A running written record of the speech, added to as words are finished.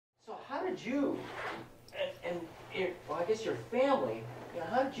how did you, well, I guess your family,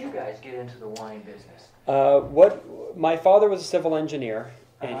 how did you guys get into the wine business? My father was a civil engineer,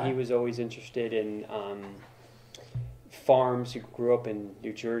 and he was always interested in farms. He grew up in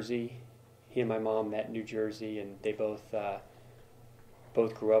New Jersey. He and my mom met in New Jersey, and they both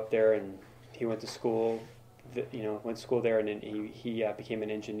grew up there. And he went to school, there, and then he became an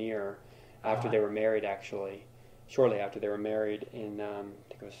engineer after they were married. Actually, shortly after they were married in I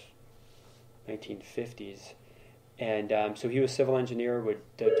think it was 1950s. And so he was a civil engineer, would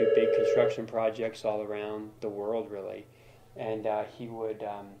do big construction projects all around the world, really. And he would...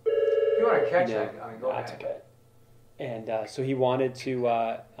 if you want to catch that, go ahead. Okay. And so he wanted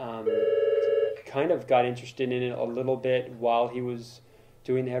to... kind of got interested in it a little bit while he was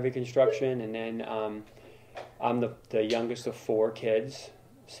doing the heavy construction. And then I'm the youngest of 4 kids.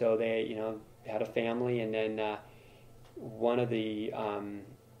 So they, had a family. And then one of the...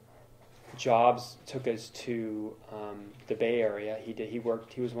 jobs took us to the Bay Area. He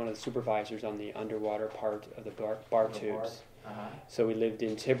was one of the supervisors on the underwater part of the bar tubes. So we lived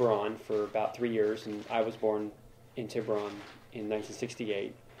in Tiburon for about 3 years, and I was born in Tiburon in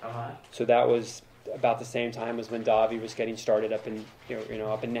 1968. So that was about the same time as when Davi was getting started up in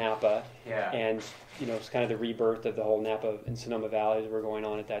up in Napa. And it's kind of the rebirth of the whole Napa and Sonoma Valleys were going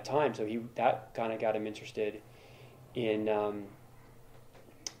on at that time. So that kind of got him interested in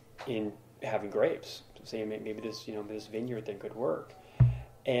having grapes, saying maybe this this vineyard thing could work.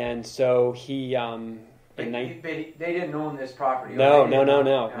 And so he they didn't own this property. No.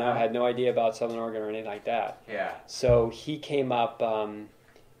 I had no idea about Southern Oregon or anything like that. So he came up.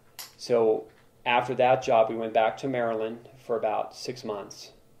 So after that job, we went back to Maryland for about 6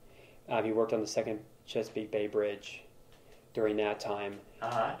 months. He worked on the second Chesapeake Bay Bridge during that time,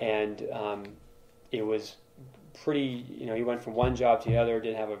 and it was pretty. He went from one job to the other,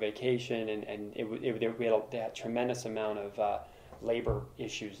 didn't have a vacation, and we had a tremendous amount of labor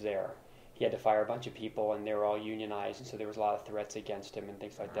issues there. He had to fire a bunch of people, and they were all unionized, and so there was a lot of threats against him and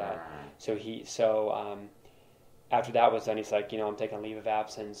things like that. So after that was done, he's like, I'm taking a leave of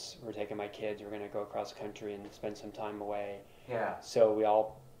absence. We're taking my kids. We're going to go across the country and spend some time away. So we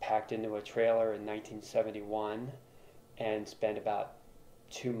all packed into a trailer in 1971 and spent about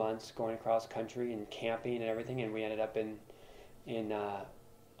 2 months going across country and camping and everything, and we ended up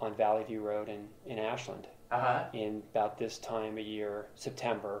on Valley View Road in Ashland. In about this time of year,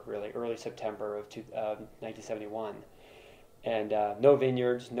 September, really early September of 1971. And no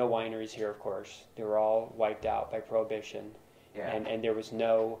vineyards, no wineries here, of course. They were all wiped out by Prohibition. And there was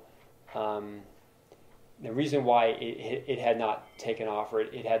no... the reason why it had not taken off, or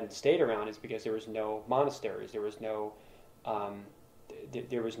it hadn't stayed around, is because there was no monasteries. There was no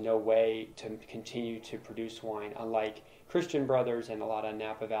way to continue to produce wine. Unlike Christian Brothers and a lot of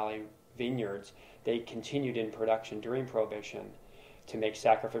Napa Valley vineyards, they continued in production during Prohibition to make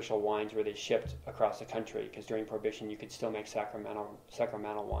sacrificial wines where they shipped across the country, because during Prohibition you could still make sacramental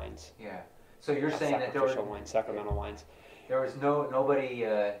wines. So you're saying that there were sacramental wines. There was nobody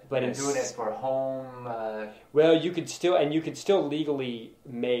doing it for home. Well, you could still legally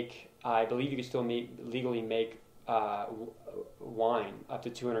make. I believe you could still legally make wine up to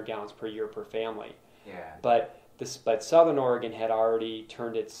 200 gallons per year per family. But Southern Oregon had already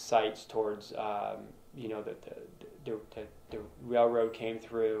turned its sights towards the railroad came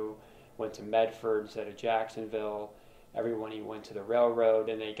through, went to Medford instead of Jacksonville. Everyone went to the railroad,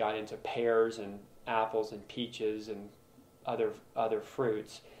 and they got into pears and apples and peaches and other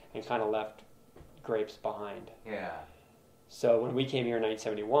fruits, and kind of left grapes behind. So when we came here in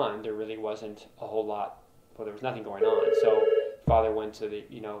 1971, there really wasn't a whole lot. Well, there was nothing going on. So Father went to the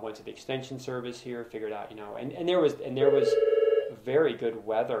extension service here, figured out and there was very good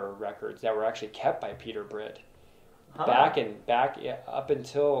weather records that were actually kept by Peter Brit. Back up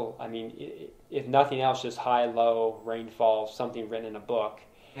until, if nothing else, just high, low, rainfall, something written in a book.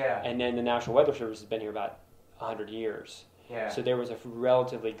 And then the National Weather Service has been here about 100 years. So there was a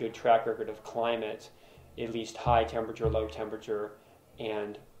relatively good track record of climate, at least high temperature, low temperature,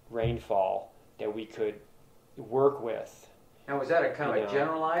 and rainfall that we could work with. Now, was that a kind of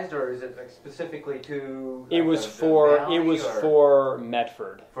generalized, or is it specifically to? It was for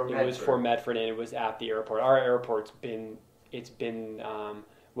Medford. It was for Medford, and it was at the airport. Our airport's been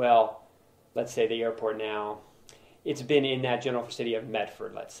let's say the airport now. It's been in that general city of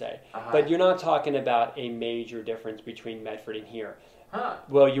Medford, let's say. But you're not talking about a major difference between Medford and here.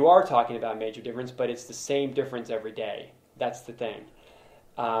 Well, you are talking about a major difference, but it's the same difference every day. That's the thing.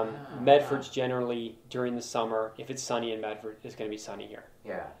 Medford's generally, during the summer, if it's sunny in Medford, it's going to be sunny here.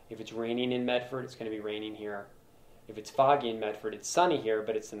 If it's raining in Medford, it's going to be raining here. If it's foggy in Medford, it's sunny here,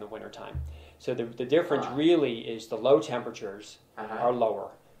 but it's in the wintertime. So the difference really is the low temperatures are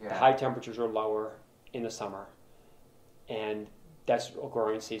lower. Yeah. The high temperatures are lower in the summer. And that's a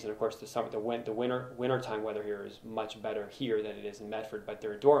growing season. Of course, the wintertime weather here is much better here than it is in Medford, but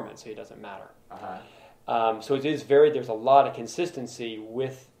they're dormant, so it doesn't matter. So it is there's a lot of consistency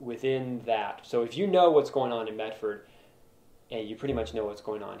within that. So if you know what's going on in Medford, and you pretty much know what's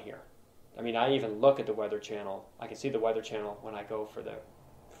going on here. I mean, I even look at the Weather Channel. I can see the Weather Channel when I go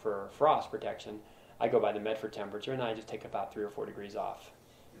for frost protection. I go by the Medford temperature, and I just take about 3 or 4 degrees off.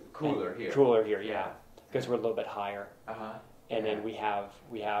 Cooler here. Cooler here, yeah, because we're a little bit higher. And then we have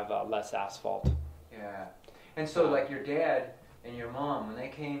less asphalt. Yeah. And so, like your dad and your mom, when they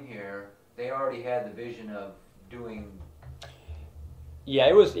came here, they already had the vision of doing. Yeah,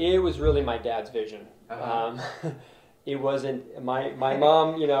 it was really my dad's vision. It wasn't my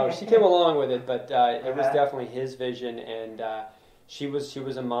mom. You know, she came along with it, but it was definitely his vision. And she was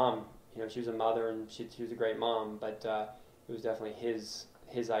a mom. You know, she was a mother, and she was a great mom. But it was definitely his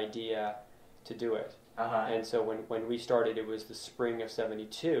idea to do it. And so when we started, it was the spring of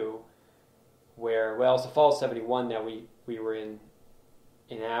 '72, it's the fall of '71 that we were in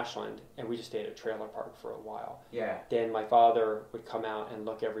Ashland, and we just stayed at a trailer park for a while. Yeah. Then my father would come out and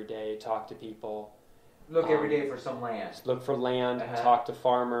look every day, talk to people. Look every day for some land. Look for land, talk to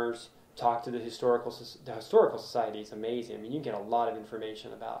farmers, talk to the historical society is amazing. I mean, you can get a lot of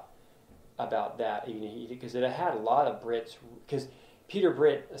information about that, because it had a lot of Brits, because Peter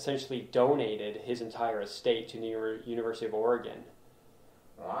Brit essentially donated his entire estate to the University of Oregon.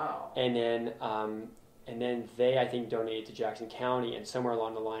 Wow. And then they, I think, donated to Jackson County, and somewhere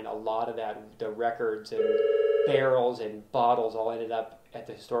along the line, a lot of that, the records and barrels and bottles all ended up at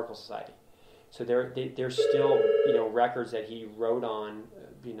the Historical Society. So there's still, records that he wrote on,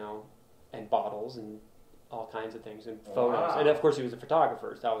 and bottles and all kinds of things and photos. Wow. And of course, he was a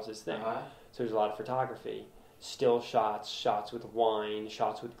photographer. So that was his thing. So there's a lot of photography. Still shots with wine,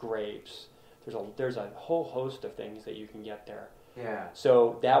 shots with grapes. There's a whole host of things that you can get there. Yeah.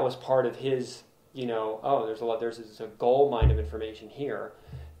 So that was part of his, there's a gold mine of information here.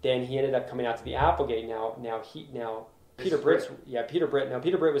 Then he ended up coming out to the Applegate. Peter Brit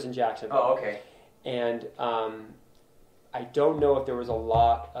was in Jacksonville. Oh, okay. And I don't know if there was a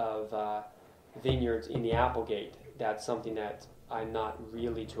lot of vineyards in the Applegate. That's something that I'm not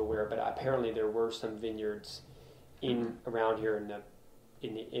really too aware of, but apparently there were some vineyards around here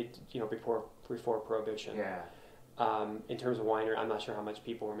before Prohibition. Yeah. In terms of winery, I'm not sure how much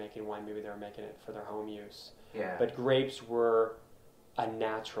people were making wine. Maybe they were making it for their home use. Yeah. But grapes were a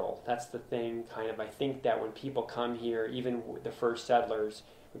natural. That's the thing, kind of. I think that when people come here, even the first settlers,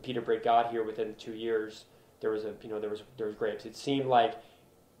 when Peter Brit got here, within 2 years, there was grapes. It seemed like,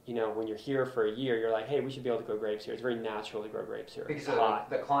 when you're here for a year, you're like, hey, we should be able to grow grapes here. It's very natural to grow grapes here. Because of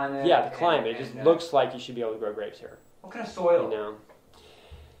the climate? Yeah, the climate. It just looks like you should be able to grow grapes here. What kind of soil?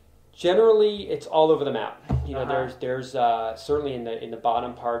 Generally, it's all over the map. There's certainly in the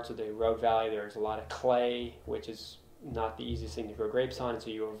bottom parts of the Rogue Valley, there's a lot of clay, which is not the easiest thing to grow grapes on, so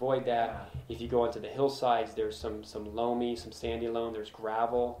you avoid that. Yeah. If you go onto the hillsides, there's some loamy, some sandy loam. There's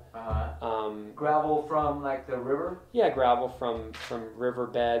gravel. Gravel from like the river? Yeah, gravel from river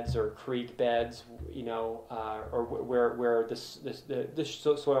beds or creek beds. Or where the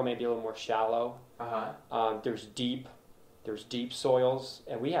soil may be a little more shallow. There's deep soils,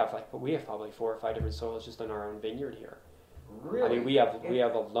 and we have probably 4 or 5 different soils just in our own vineyard here. Really? I mean, we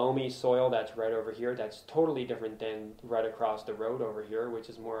have a loamy soil that's right over here. That's totally different than right across the road over here, which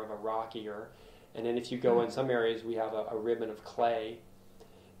is more of a rockier. And then if you go in some areas, we have a ribbon of clay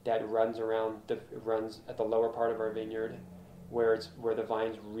that runs at the lower part of our vineyard, where the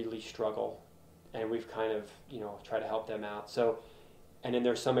vines really struggle, and we've kind of tried to help them out. So, and then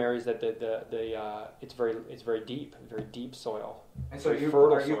there's some areas that it's very deep soil. And so are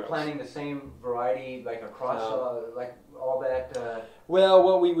you planting the same variety like across like all that? Well,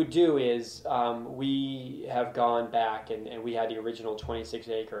 what we would do is we have gone back and we had the original 26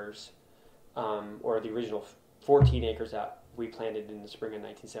 acres, or the original 14 acres that we planted in the spring of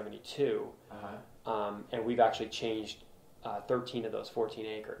 1972, and we've actually changed 13 of those 14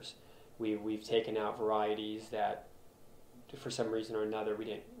 acres. We've taken out varieties that, for some reason or another, we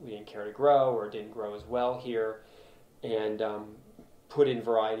didn't care to grow or didn't grow as well here, and put in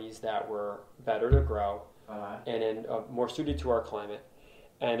varieties that were better to grow and then more suited to our climate.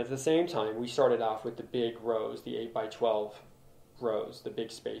 And at the same time, we started off with the big rows, the 8x12 rows, the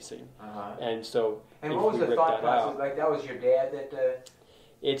big spacing. And so, and what was the thought process? Like that was your dad that?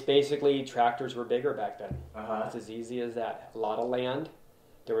 It's basically tractors were bigger back then. It's as easy as that. A lot of land.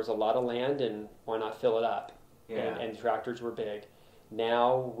 There was a lot of land, and why not fill it up? and tractors were big.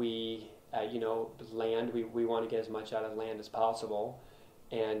 Now land, we want to get as much out of land as possible,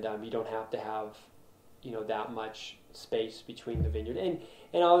 and you don't have to have, that much space between the vineyard.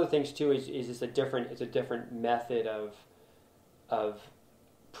 And all the things too is it's a different method of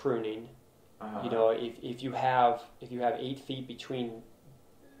pruning. If you have 8 feet between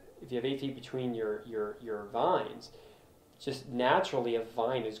your vines, just naturally a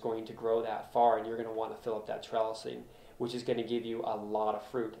vine is going to grow that far, and you're going to want to fill up that trellising, which is going to give you a lot of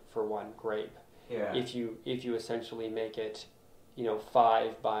fruit for one grape. Yeah. If you essentially make it,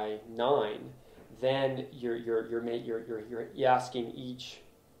 5 by 9, then you're asking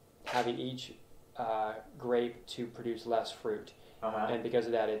having each grape to produce less fruit, and because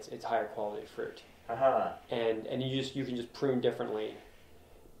of that, it's higher quality fruit. And you can just prune differently,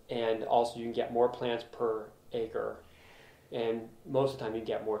 and also you can get more plants per acre, and most of the time you can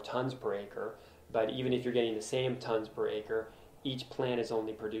get more tons per acre. But even if you're getting the same tons per acre, each plant is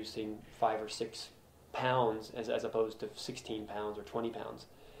only producing 5 or 6 pounds as opposed to 16 pounds or 20 pounds.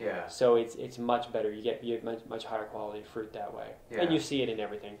 Yeah. So it's much better. You get much higher quality fruit that way. Yeah. And you see it in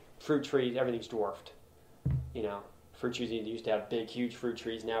everything. Fruit trees, everything's dwarfed. Fruit trees used to have big, huge fruit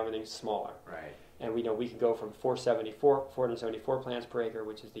trees. Now everything's smaller. Right. And we can go from 474 plants per acre,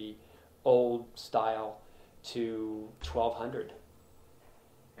 which is the old style, to 1,200.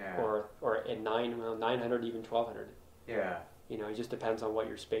 Yeah. Or at 900, even 1,200. Yeah. It just depends on what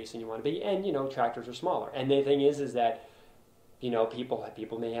your spacing you want to be. And, tractors are smaller. And the thing is that,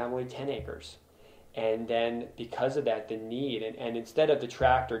 people may have only 10 acres. And then because of that, the need, and instead of the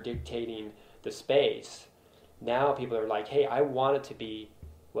tractor dictating the space, now people are like, hey, I want it to be,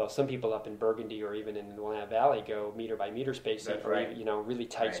 well, some people up in Burgundy or even in the Willamette Valley go meter by meter spacing. That's right. Or, really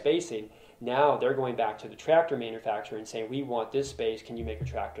tight spacing. Now they're going back to the tractor manufacturer and saying, we want this space, can you make a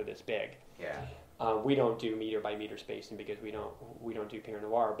tractor this big? Yeah. We don't do meter by meter spacing because we don't do Pinot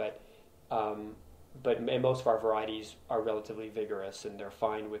Noir, but most of our varieties are relatively vigorous and they're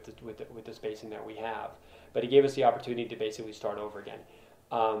fine with the spacing that we have. But it gave us the opportunity to basically start over again.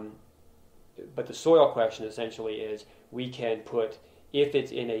 But the soil question essentially is we can put, if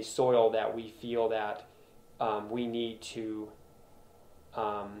it's in a soil that we feel that we need to,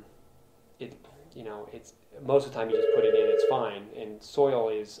 it's most of the time you just put it in, it's fine. And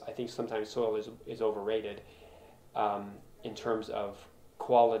I think sometimes soil is overrated in terms of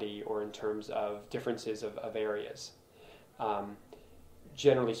quality or in terms of differences of areas.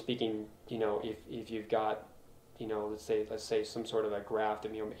 Generally speaking, if you've got, let's say some sort of a graft,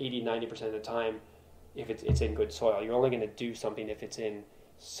 80-90% of the time, if it's in good soil, you're only going to do something if it's in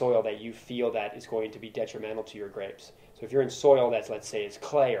soil that you feel that is going to be detrimental to your grapes. So if you're in soil that's, let's say, it's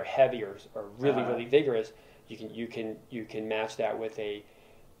clay or heavy or really vigorous, you can match that with a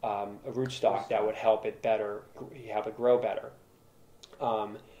rootstock that would help it grow better.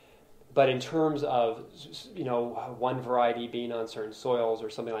 But in terms of one variety being on certain soils or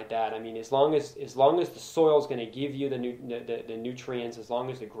something like that, as long as the soil is going to give you the nutrients, as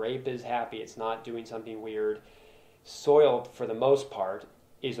long as the grape is happy, it's not doing something weird. Soil, for the most part,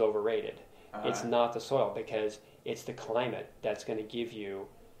 is overrated. It's not the soil, because it's the climate that's going to give you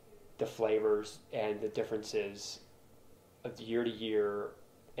the flavors and the differences of year to year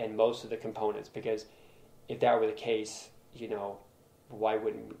and most of the components. Because if that were the case, why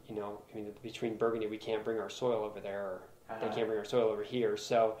wouldn't between Burgundy we can't bring our soil over there, or they can't bring our soil over here.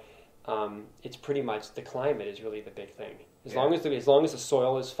 So it's pretty much the climate is really the big thing. As long as the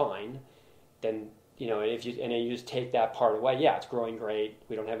soil is fine, then if you just take that part away, it's growing great.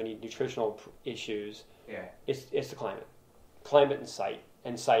 We don't have any nutritional issues. Yeah, it's the climate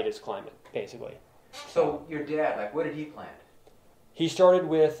and site is climate basically. So your dad, what did he plant? He started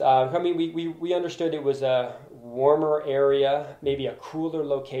with, we understood it was a warmer area, maybe a cooler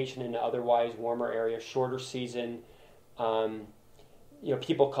location in an otherwise warmer area, shorter season.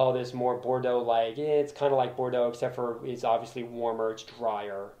 People call this more Bordeaux-like. It's kind of like Bordeaux, except for it's obviously warmer, it's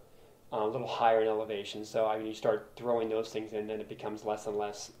drier, a little higher in elevation. So, you start throwing those things in, then it becomes less and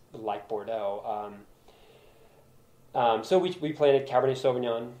less like Bordeaux. So we planted Cabernet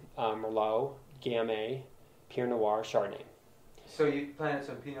Sauvignon, Merlot, Gamay, Pinot Noir, Chardonnay. So you planted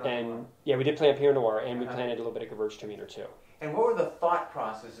some Pinot Noir? Yeah, we did plant Pinot Noir, and we planted a little bit of Gewürztraminer too. And what were the thought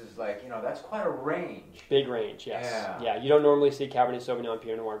processes like? That's quite a range. Big range, yes. Yeah, you don't normally see Cabernet Sauvignon and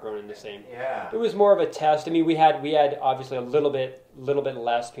Pinot Noir grown in the same. Yeah. It was more of a test. We had obviously a little bit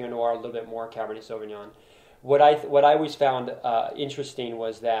less Pinot Noir, a little bit more Cabernet Sauvignon. What I always found interesting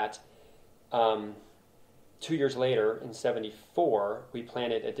was that 2 years later, in '74, we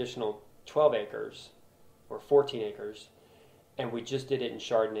planted additional 12 acres or 14 acres. And we just did it in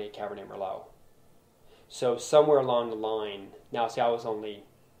Chardonnay, Cabernet Merlot. So somewhere along the line, now see, I was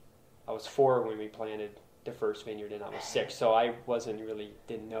 4 when we planted the first vineyard, and I was 6, so I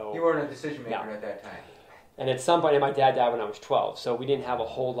didn't know. You weren't a decision maker at that time. And at some point, and my dad died when I was 12, so we didn't have a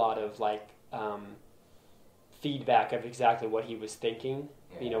whole lot of feedback of exactly what he was thinking.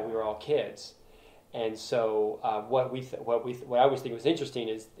 Yeah. We were all kids, and so what I always think was interesting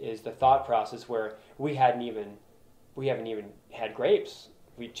is the thought process where we haven't even had grapes.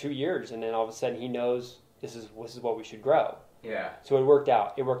 2 years, and then all of a sudden he knows this is what we should grow. Yeah. So it worked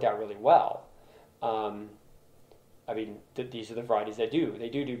out really well. These are the varieties that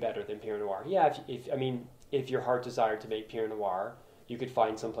do better than Pinot Noir. Yeah. If your heart desired to make Pinot Noir, you could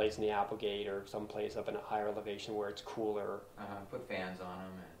find some place in the Applegate or some place up in a higher elevation where it's cooler. Put fans on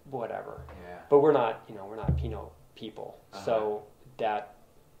them. And... whatever. Yeah. But we're not Pinot people. So that,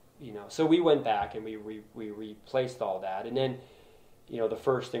 so we went back and we replaced all that, and then. The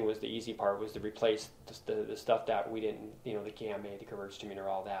first thing was the easy part was to replace the stuff that we didn't, the Gamay, the Gewürztraminer,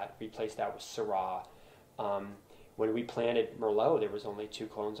 all that. Replace that with Syrah. When we planted Merlot, there was only 2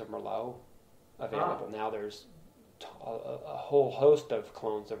 clones of Merlot available. Now there's a whole host of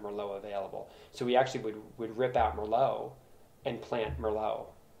clones of Merlot available. So we actually would rip out Merlot and plant Merlot.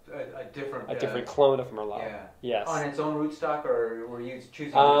 A different clone of Merlot. Yeah. Yes. On its own rootstock, or were you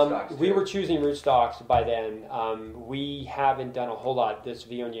choosing rootstocks too? We were choosing rootstocks by then. We haven't done a whole lot. This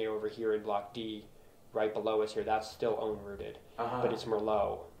Viognier over here in Block D, right below us here, that's still own rooted, but it's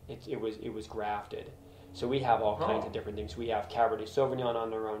Merlot. It was grafted. So we have all kinds of different things. We have Cabernet Sauvignon on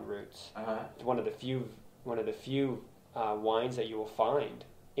their own roots. It's one of the few wines that you will find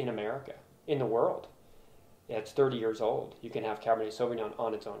in America, in the world. It's 30 years old. You can have Cabernet Sauvignon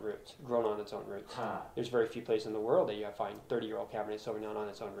on its own roots, grown on its own roots. There's very few places in the world that you find 30-year-old Cabernet Sauvignon on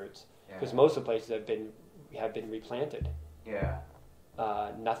its own roots, because most of the places have been replanted. Yeah.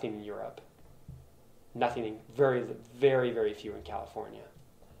 Nothing in Europe. Nothing. Very, very, very few in California.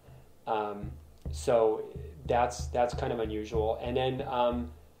 So that's kind of unusual. And then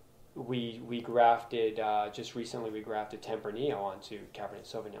we grafted just recently. We grafted Tempranillo onto Cabernet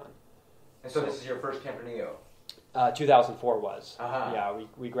Sauvignon. And so this is your first Tempranillo? 2004 was. Yeah,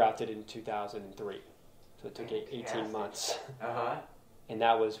 we grafted in 2003. So it took 18 months. And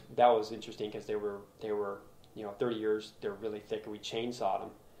that was interesting because they were 30 years. They're really thick. We chainsawed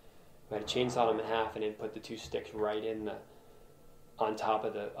them. We had to chainsaw them in half and then put the 2 sticks right on top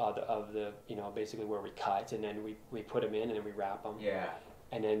of the basically where we cut, and then we put them in and then we wrap them. Yeah.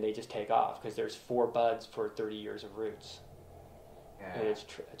 And then they just take off because there's 4 buds for 30 years of roots. Yeah. And it's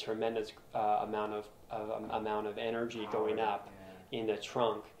a tremendous amount of energy going up in the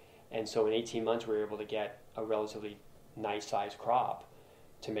trunk, and so in 18 months we were able to get a relatively nice sized crop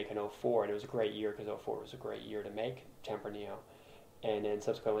to make an 04, and it was a great year because 04 was a great year to make Tempranillo, and then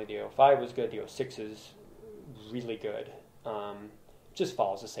subsequently the 05 was good, the 06 is really good. Just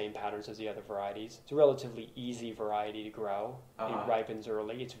follows the same patterns as the other varieties. It's a relatively easy variety to grow. It ripens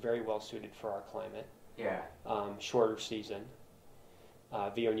early. It's very well suited for our climate. Yeah. Shorter season.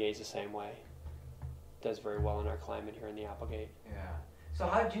 Viognier is the same way. Does very well in our climate here in the Applegate. Yeah. So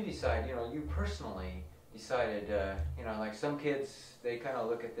how did you decide, you personally decided, like some kids, they kind of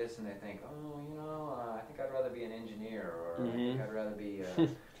look at this and they think, I think I'd rather be an engineer, or I think I'd rather be a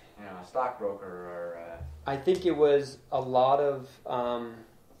stockbroker, or... I think it was a lot of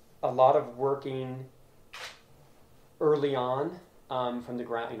working early on from the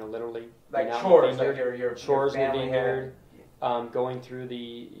ground, literally. Like chores, like your chores in the vineyard. Going through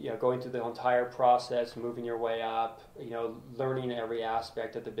the entire process, moving your way up, learning every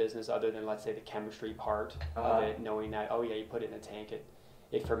aspect of the business other than, let's say, the chemistry part of it, knowing that, you put it in a tank,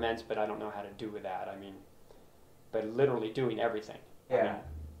 it ferments, but I don't know how to do with that. But literally doing everything. Yeah.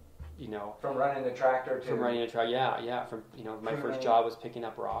 From running the tractor to... From running the tractor, yeah. From, my first job was picking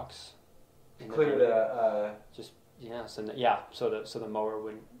up rocks. Clear the... So the mower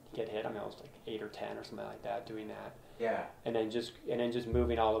wouldn't get hit. I was like 8 or 10 or something like that doing that. Yeah. And then just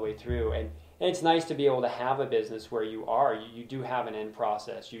moving all the way through. And it's nice to be able to have a business where you do have an end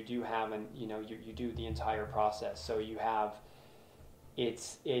process. You do have you do the entire process. So you have, it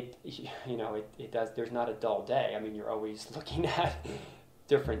does, there's not a dull day. You're always looking at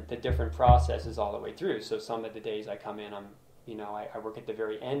the different processes all the way through. So some of the days I come in, I work at the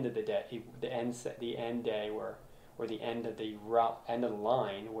very end of the day, the end day or the end of the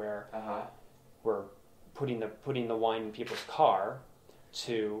line where we're putting the wine in people's car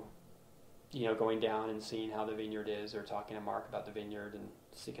to, going down and seeing how the vineyard is, or talking to Mark about the vineyard, and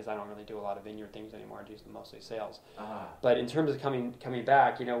because I don't really do a lot of vineyard things anymore. I do mostly sales. But in terms of coming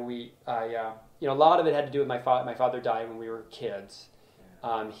back, a lot of it had to do with my father. My father died when we were kids.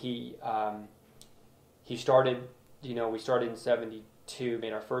 He he started. We started in '72.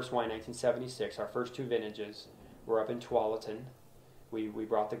 Made our first wine in 1976. Our first 2 vintages were up in Tualatin. We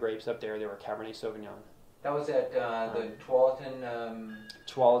brought the grapes up there. They were Cabernet Sauvignon. That was at the Tualatin.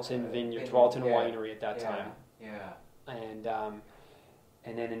 Tualatin Vineyard, Tualatin Winery at that time. Yeah. And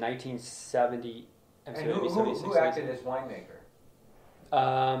then in 1970. And who acted as winemaker?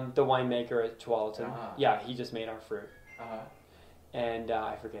 The winemaker at Tualatin. Yeah, he just made our fruit. And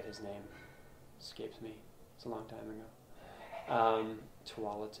I forget his name. Escapes me. It's a long time ago.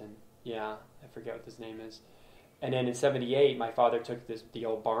 Tualatin. Yeah, I forget what his name is. And then in '78, my father took the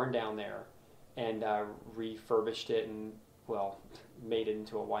old barn down there and refurbished it and, made it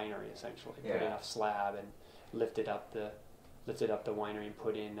into a winery essentially. Yeah. Put in a slab and lifted up the winery and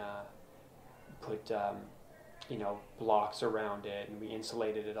put in blocks around it, and we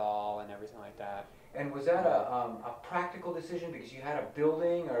insulated it all and everything like that. And was that a practical decision because you had a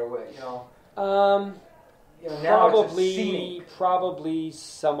building, or what? Probably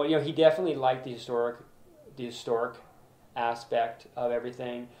somewhat. He definitely liked the historic aspect of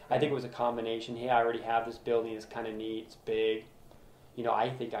everything. I think it was a combination. Hey, I already have this building. It's kind of neat. It's big. I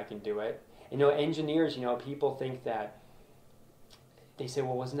think I can do it. Engineers. People think that. They say,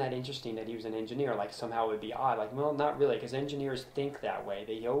 well, wasn't that interesting that he was an engineer? Like somehow it would be odd. Like, well, not really, because engineers think that way.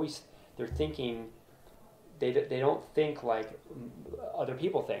 They're thinking. They don't think like other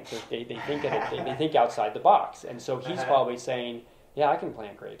people think. They think they think outside the box. And so he's probably saying, yeah, I can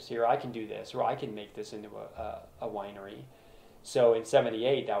plant grapes here. I can do this, or I can make this into a winery. So in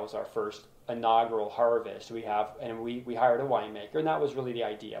 '78, that was our first inaugural harvest. We hired a winemaker, and that was really the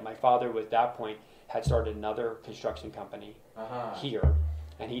idea. My father, at that point, had started another construction company here,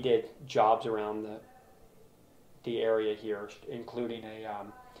 and he did jobs around the area here, including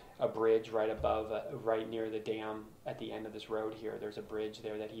a bridge right near the dam at the end of this road here. There's a bridge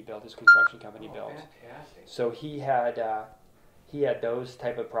there that he built. His construction company built. Fantastic. So he had those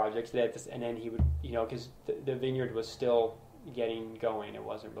type of projects and then he would, because the vineyard was still getting going. It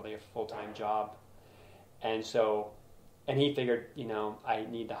wasn't really a full-time job, and he figured, I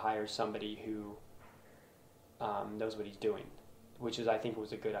need to hire somebody who knows what he's doing, which I think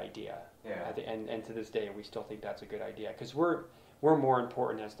was a good idea. Yeah. And to this day, we still think that's a good idea because we're more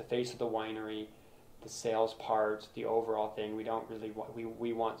important as the face of the winery, the sales parts, the overall thing. We don't really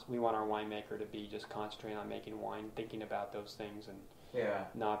we want our winemaker to be just concentrating on making wine, thinking about those things, and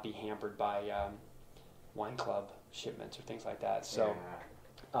not be hampered by wine club shipments or things like that. So,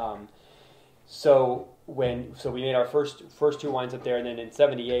 so we made our first 2 wines up there, and then in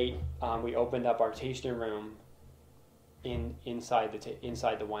 '78 we opened up our tasting room inside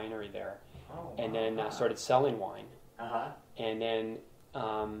the winery there, and then started selling wine. And then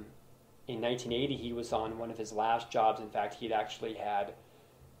in 1980, he was on one of his last jobs. In fact, he'd actually had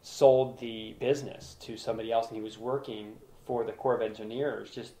sold the business to somebody else, and he was working for the Corps of Engineers,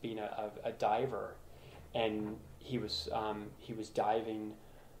 just being a diver. And he was diving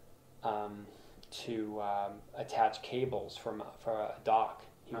to attach cables for a dock.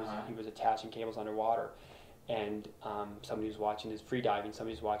 He was attaching cables underwater, and somebody was watching his free diving.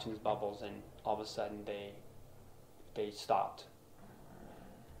 Somebody was watching his bubbles, and all of a sudden they stopped.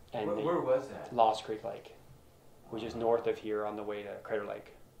 And where was that? Lost Creek Lake, which is north of here on the way to Crater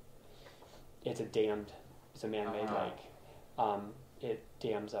Lake. It's a man-made lake. It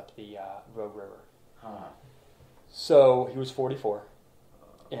dams up the Rogue River. So he was 44,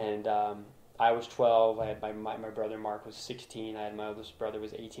 and I was 12. I had my brother Mark was 16. I had my oldest brother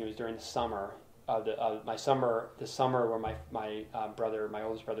was 18. It was during the summer the summer where my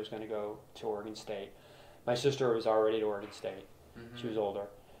oldest brother was going to go to Oregon State. My sister was already at Oregon State. Mm-hmm. She was older,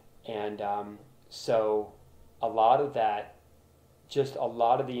 and so a lot of that, just a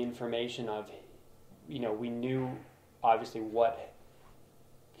lot of the information of, we knew obviously what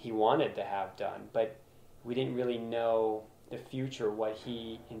he wanted to have done, but we didn't really know the future, what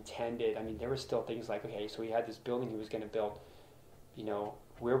he intended. I mean, there were still things like, okay, so he had this building he was going to build,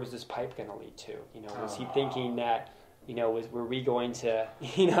 where was this pipe going to lead to? Was he thinking that, were we going to,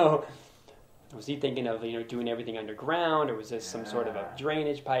 was he thinking of, doing everything underground, or was this some sort of a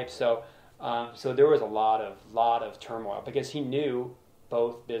drainage pipe? So there was a lot of turmoil, because he knew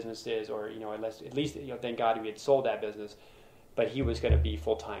both businesses, or, at least, thank God we had sold that business, but he was going to be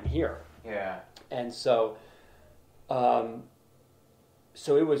full-time here. Yeah. And so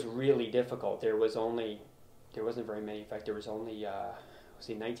it was really difficult. There wasn't very many. In fact, there was only,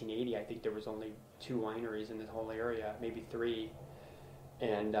 in 1980, I think there was only 2 wineries in this whole area, maybe 3.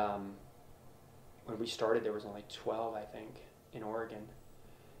 And when we started, there was only 12, I think, in Oregon.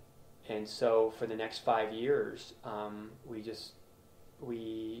 And so for the next 5 years, we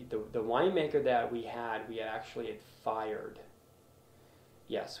the winemaker that we had actually had fired.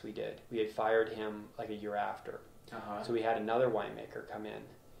 Yes, we did. We had fired him like a year after. Uh-huh. So we had another winemaker come in,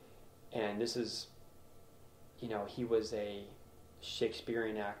 and this is, he was a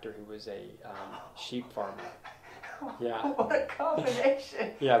Shakespearean actor who was a sheep farmer. Yeah. What a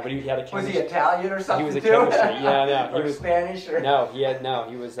combination. Yeah, but he had a chemistry. Was he Italian or something? He was a too? chemistry. Yeah, no. Or He was Spanish or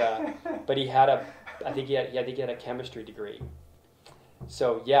he was. But he had I think he had a chemistry degree.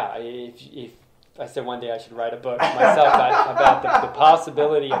 So yeah, if I said one day I should write a book myself about the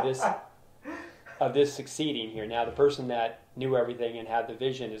possibility of this succeeding here. Now the person that knew everything and had the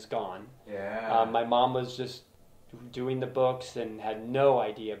vision is gone. Yeah. My mom was just doing the books and had no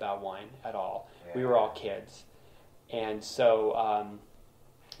idea about wine at all. Yeah. We were all kids, and so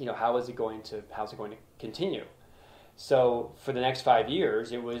how's it going to continue? So for the next 5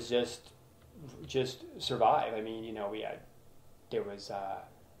 years, it was just survive. I mean, there was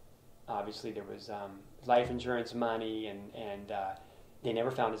obviously life insurance money, and they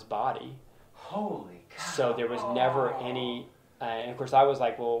never found his body. Holy cow. So there was never any. And of course, I was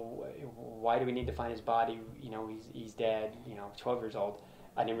like, well, why do we need to find his body? He's dead. 12 years old.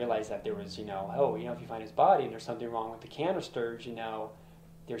 I didn't realize that there was, if you find his body and there's something wrong with the canisters,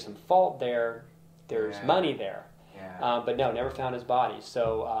 there's some fault there. There's money there. Yeah. But no, never found his body.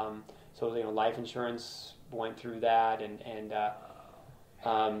 So, life insurance went through that, and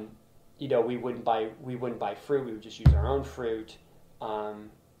we wouldn't buy fruit. We would just use our own fruit.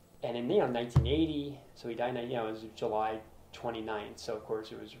 And in 1980, so he died. It was July 29th. So of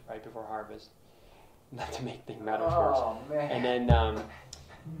course it was right before harvest. Not to make things matters worse. Oh man. And then,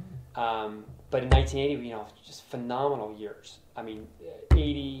 but in 1980, just phenomenal years. I mean,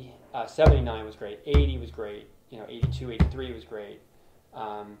 79 was great. 80 was great. 82, 83 was great.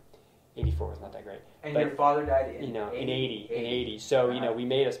 84 was not that great. And but, your father died in in 80. So we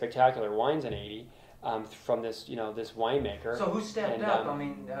made a spectacular wines in 80 from this this winemaker. So who stepped up?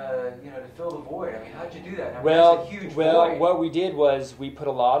 To fill the void. I mean, how'd you do that? That's a huge void. void. What we did was we put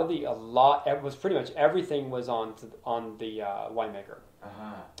it was pretty much everything was on the winemaker.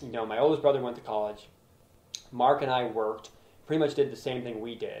 Uh-huh. My oldest brother went to college. Mark and I worked. Pretty much did the same thing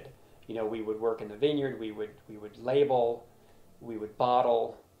we did. We would work in the vineyard. We would label. We would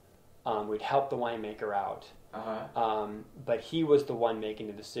bottle. We'd help the winemaker out. Uh-huh. But he was the one making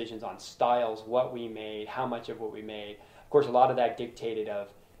the decisions on styles, what we made, how much of what we made. Of course, a lot of that dictated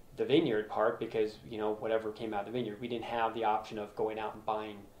of the vineyard part because, whatever came out of the vineyard. We didn't have the option of going out and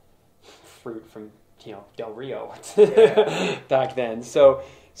buying fruit from, Del Rio back then. So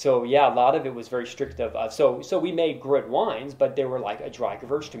yeah, a lot of it was very strict of so we made good wines, but they were like a dry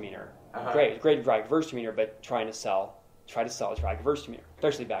Gewürztraminer. Uh-huh. Great dry Gewürztraminer, but try to sell a dry Gewürztraminer,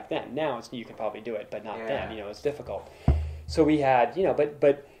 especially back then. Now you can probably do it, but not then. It's difficult. So we had,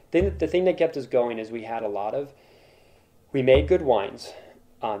 but then the thing that kept us going is we made good wines.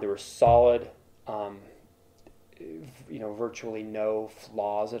 They were solid, virtually no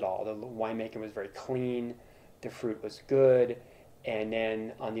flaws at all. The winemaking was very clean. The fruit was good. And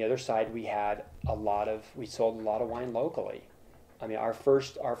then on the other side, we sold a lot of wine locally. I mean, our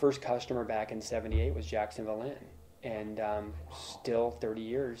first customer back in '78 was Jacksonville Inn. And still 30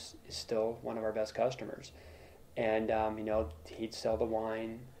 years is still one of our best customers. And, he'd sell the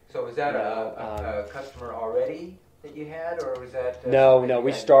wine. So was that a customer already that you had, or was that... No,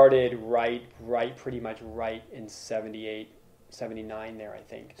 we started pretty much right in 78, 79 there, I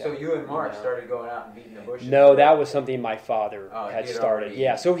think. So you and Mark started going out and beating the bushes? No, that was something my father had started. Already...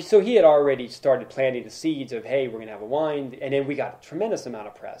 Yeah, so he had already started planting the seeds of, hey, we're going to have a wine. And then we got a tremendous amount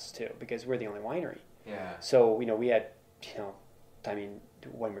of press, too, because we're the only winery. Yeah. So, we had,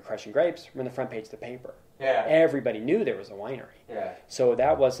 when we're crushing grapes, we're on the front page of the paper. Yeah. Everybody knew there was a winery. Yeah. So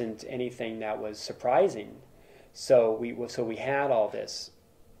that wasn't anything that was surprising. So we had all this,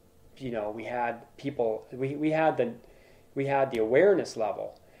 we had people, we had the awareness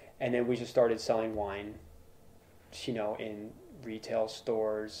level, and then we just started selling wine, in retail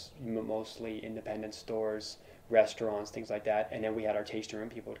stores, mostly independent stores, restaurants, things like that. And then we had our tasting room,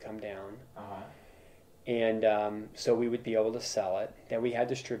 people would come down. Uh-huh. And so we would be able to sell it. Then we had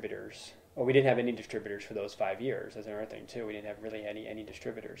distributors. Well, we didn't have any distributors for those 5 years. That's another thing, too. We didn't have really any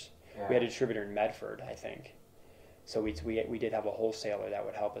distributors. Yeah. We had a distributor in Medford, I think. So we did have a wholesaler that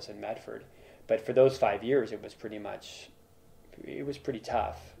would help us in Medford. But for those 5 years, it was pretty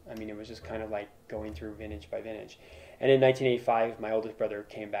tough. I mean, it was just kind of like going through vintage by vintage. And in 1985, my oldest brother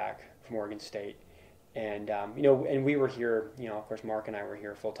came back from Oregon State. And, and we were here, of course, Mark and I were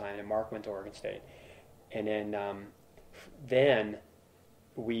here full time, and Mark went to Oregon State. And then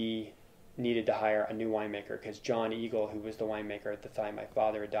we needed to hire a new winemaker because John Eagle, who was the winemaker at the time my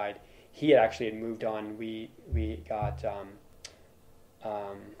father had died, he had moved on. And we got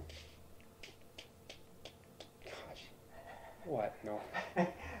what? No,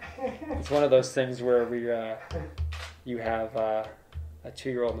 it's one of those things where you have a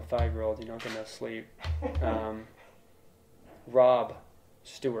 2-year-old and a 5-year-old. You don't get enough sleep. Rob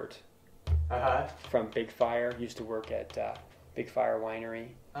Stewart from Big Fire used to work at Big Fire Winery.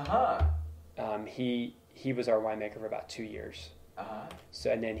 He was our winemaker for about 2 years.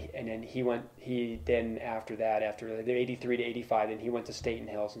 So and then he went. After the 83 to 85, then he went to Staten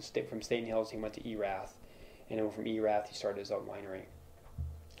Hills, and from Staten Hills he went to Erath, and then from Erath he started his own winery.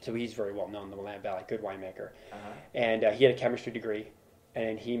 So he's very well known in the Willamette Valley, good winemaker, and he had a chemistry degree,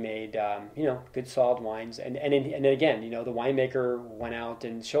 and he made good solid wines, and then again, the winemaker went out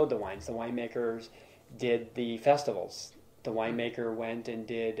and showed the wines. The winemakers did the festivals. The winemaker went and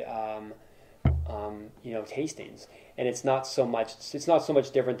did tastings, and it's not so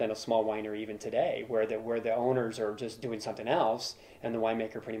much different than a small winery even today, where the owners are just doing something else, and the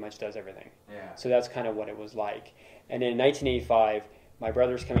winemaker pretty much does everything. Yeah. So that's kind of what it was like. And then in 1985, my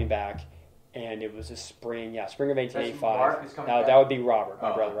brother's coming back, and it was spring of 1885. Mark is coming back? That would be Robert,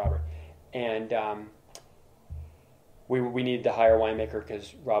 my brother Robert, and we needed to hire a winemaker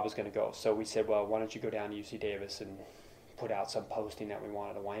because Rob was going to go. So we said, well, why don't you go down to UC Davis and put out some posting that we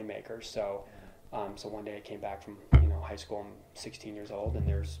wanted a winemaker. So so one day I came back from high school. I'm 16 years old, and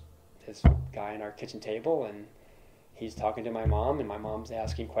there's this guy on our kitchen table, and he's talking to my mom, and my mom's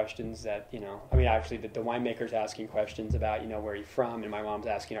asking questions that actually the winemaker's asking questions about where you're from, and my mom's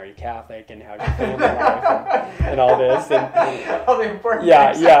asking, are you Catholic, and how's your family life, and all this, and all the important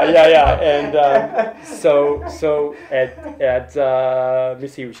things. And so at let me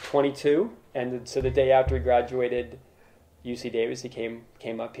see, he was 22, and so the day after he graduated UC Davis, he came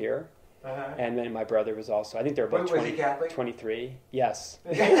up here. And then my brother was also, I think they were both 23. Yes.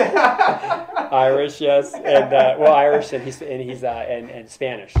 Irish, yes. And Irish, and he's and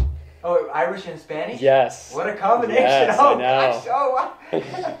Spanish. Oh, Irish and Spanish? Yes. What a combination. Yes, I know. Gosh,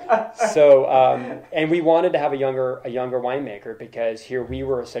 So and we wanted to have a younger winemaker, because here we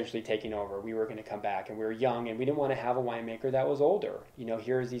were essentially taking over. We were going to come back, and we were young, and we didn't want to have a winemaker that was older.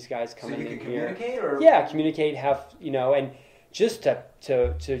 Here's these guys coming in here. So you could communicate, or? Yeah, communicate, have and just to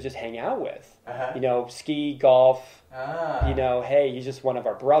just hang out with, ski, golf, hey, he's just one of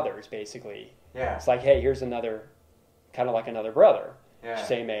our brothers, basically. Yeah. It's like, hey, here's another, kind of like another brother. Yeah.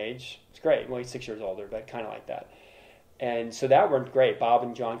 Same age. It's great. Well, he's 6 years older, but kind of like that. And so that worked great. Bob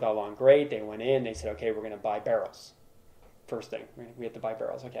and John got along great. They went in, they said, okay, we're going to buy barrels. First thing, we have to buy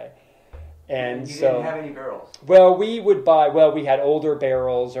barrels, okay. And you so, didn't have any barrels? Well, we had older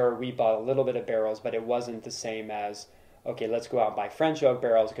barrels, or we bought a little bit of barrels, but it wasn't the same as, okay, let's go out and buy French oak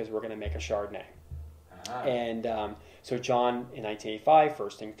barrels because we're going to make a Chardonnay. And so John, in 1985,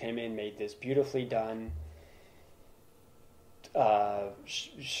 first thing came in, made this beautifully done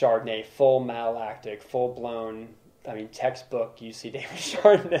Chardonnay, full malolactic, full-blown, textbook UC Davis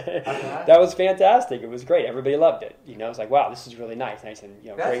Chardonnay. That was fantastic. It was great. Everybody loved it. It was like, wow, this is really nice and that's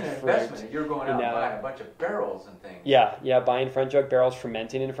great an fruit. investment. You're going out and buying a bunch of barrels and things. Yeah, buying French oak barrels,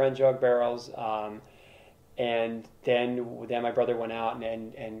 fermenting in French oak barrels. And then my brother went out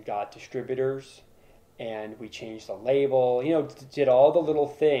and got distributors, and we changed the label, did all the little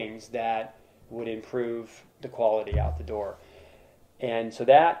things that would improve the quality out the door. And so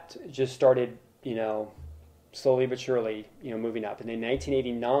that just started, slowly but surely, moving up. And in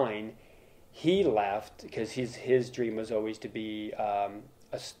 1989, he left because his dream was always to be on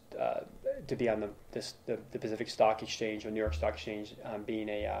the Pacific Stock Exchange, or New York Stock Exchange, being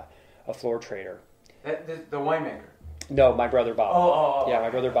a floor trader. The winemaker? No, my brother Bob. Oh. Yeah,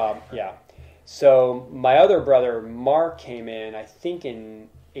 my brother Bob, yeah. So my other brother Mark came in, I think in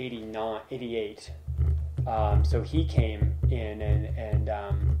 88. So he came in,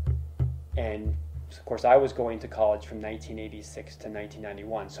 and of course I was going to college from 1986 to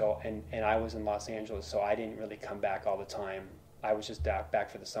 1991. So and I was in Los Angeles, so I didn't really come back all the time. I was just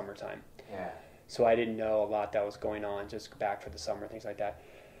back for the summertime. Yeah. So I didn't know a lot that was going on, just back for the summer, things like that.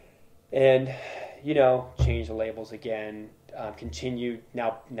 And, changed the labels again, continued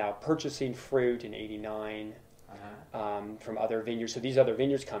now purchasing fruit in 89 from other vineyards. So these other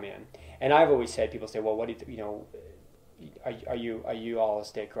vineyards come in. And I've always said, people say, well, what do you are you all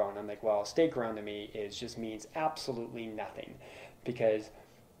estate grown? I'm like, well, estate grown to me just means absolutely nothing. Because,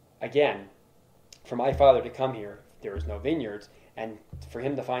 again, for my father to come here, there was no vineyards. And for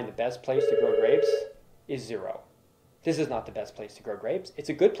him to find the best place to grow grapes is zero. this is not the best place to grow grapes. It's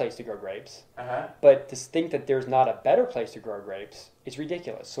a good place to grow grapes. Uh-huh. But to think that there's not a better place to grow grapes is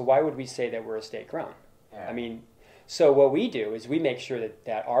ridiculous. So why would we say that we're estate grown? Yeah. I mean, so what we do is we make sure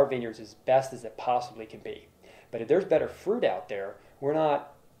that our vineyard's as best as it possibly can be. But if there's better fruit out there, we're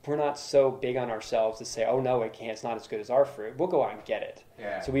not so big on ourselves to say, oh no, it can't. It's not as good as our fruit. We'll go out and get it.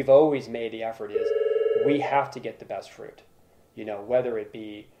 Yeah. So we've always made the effort is we have to get the best fruit. Whether it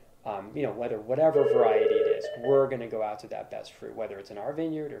be, whatever variety it is, we're going to go out to that best fruit, whether it's in our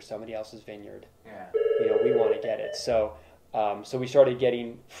vineyard or somebody else's vineyard. Yeah. We want to get it. So we started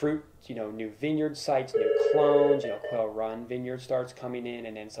getting fruit, new vineyard sites, new clones. Quail Run Vineyard starts coming in,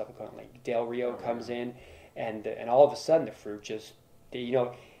 and then subsequently Del Rio comes in, and all of a sudden the fruit just,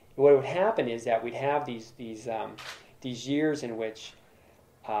 what would happen is that we'd have these years in which,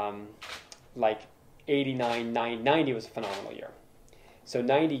 like 89, 90 was a phenomenal year. So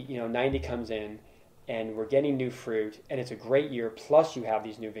 90 comes in, and we're getting new fruit, and it's a great year. Plus, you have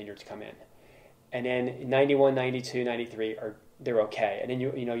these new vineyards come in, and then 91, 92, 93 they're okay, and then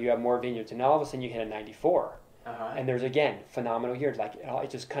you have more vineyards, and all of a sudden you hit a 94, and there's again phenomenal years. Like it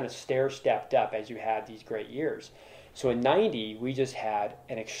just kind of stair-stepped up as you had these great years. So in 90, we just had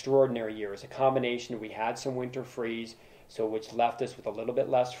an extraordinary year. It was a combination. We had some winter freeze, which left us with a little bit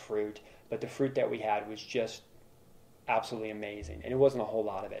less fruit, but the fruit that we had was just absolutely amazing, and it wasn't a whole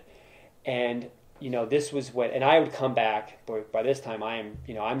lot of it. And this was what, and I would come back. By this time, I'm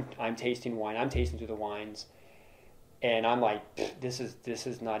tasting wine. I'm tasting through the wines, and I'm like, this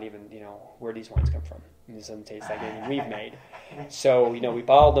is not even where these wines come from. This doesn't taste like anything we've made. So we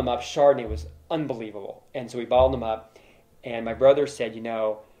bottled them up. Chardonnay was unbelievable, and so we bottled them up. And my brother said,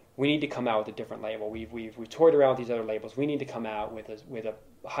 we need to come out with a different label. We've toyed around with these other labels. We need to come out with a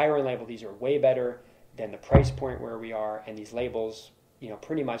higher end label. These are way better than the price point where we are, and these labels,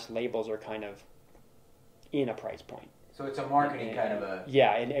 pretty much labels are kind of in a price point. So it's a marketing kind of a...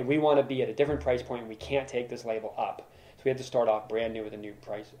 Yeah, and we want to be at a different price point. We can't take this label up. So we had to start off brand new with a new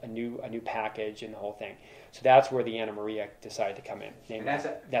price, a new package, and the whole thing. So that's where the Anna Maria decided to come in.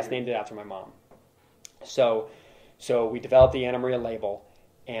 That's named it after my mom. So we developed the Anna Maria label,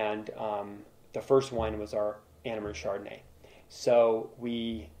 and the first wine was our Anna Maria Chardonnay.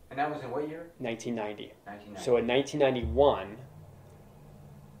 And that was in what year? 1990. So in 1991,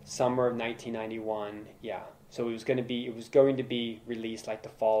 summer of 1991, yeah. So it was going to be released like the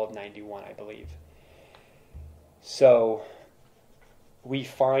fall of 91, I believe. So we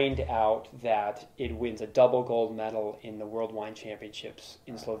find out that it wins a double gold medal in the World Wine Championships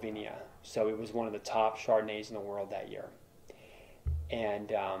in Slovenia. So it was one of the top Chardonnays in the world that year.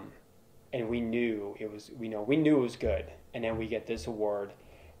 And we knew it was good. And then we get this award,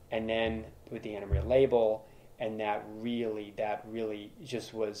 and then with the Anna Maria label, and that really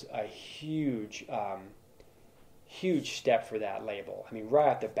just was a huge step for that label. I mean, right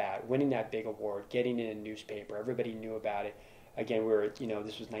off the bat, winning that big award, getting in a newspaper, everybody knew about it. Again,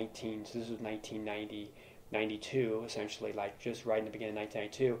 this was 1990, 92, essentially, like just right in the beginning of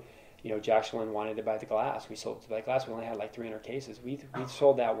 1992. Jacksonville wanted to buy the glass. We sold it by the glass. We only had like 300 cases. We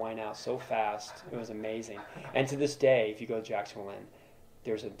sold that wine out so fast. It was amazing. And to this day, if you go to Jacksonville,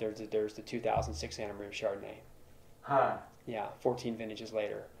 there's the 2006 Anna Maria Chardonnay. Huh. Yeah, 14 vintages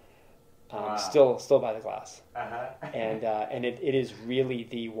later. Wow. Still by the glass. Uh-huh. And it is really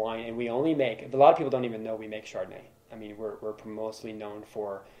the wine, and we only make, a lot of people don't even know we make Chardonnay. I mean, we're mostly known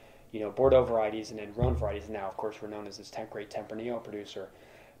for, Bordeaux varieties and then Rhone varieties. Now, of course, we're known as this great Tempranillo producer.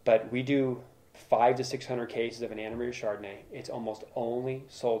 But we do 500 to 600 cases of an Anna Maria Chardonnay. It's almost only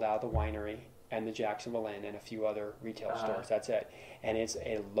sold out of the winery and the Jacksonville Inn and a few other retail stores. That's it. And it's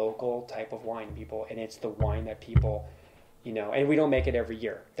a local type of wine, people, and it's the wine that people, and we don't make it every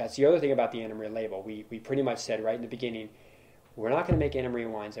year. That's the other thing about the Anna Maria label. We pretty much said right in the beginning, we're not going to make Anna Maria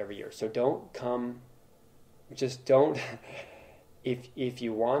wines every year. So don't if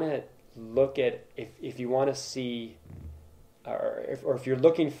you want to look at, if you want to see, or if you're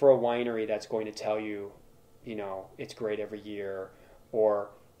looking for a winery that's going to tell you, it's great every year, or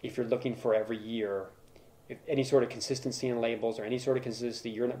if you're looking for every year, if any sort of consistency in labels or any sort of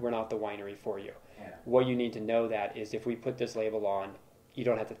consistency, we're not the winery for you. Yeah. What you need to know that is if we put this label on, you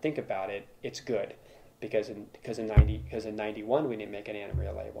don't have to think about it. It's good, because in 91 we didn't make an Anna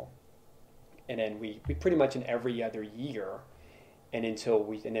Maria label, and then we pretty much in every other year, and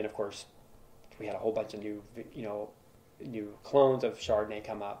then of course we had a whole bunch of new clones of Chardonnay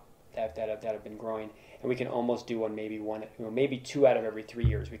come up that have been growing, and we can almost do maybe 2 out of every 3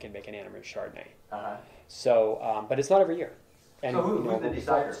 years we can make an Anna Maria Chardonnay. Uh-huh. So, but it's not every year. And, so who's the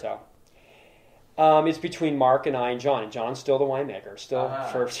decider? So, It's between Mark and I and John. And John's still the winemaker. Still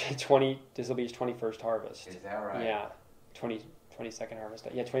first 20. This will be his 21st harvest. Is that right? Yeah, 22nd harvest.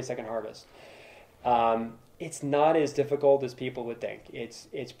 Yeah, 22nd harvest. It's not as difficult as people would think.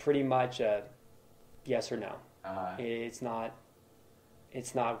 It's pretty much a yes or no. It's not.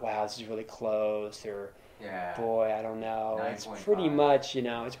 Wow, this is really close, or boy, I don't know. 9. It's pretty much,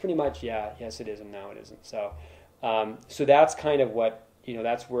 it's pretty much yes it is and no it isn't. So, so that's kind of what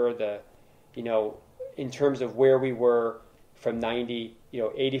that's where the, in terms of where we were from 90,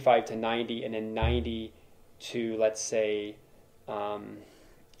 85 to 90, and then 90 to, let's say,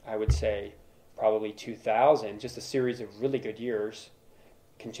 I would say probably 2000, just a series of really good years.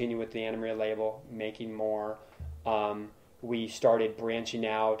 Continue with the Anna Maria label, making more. We started branching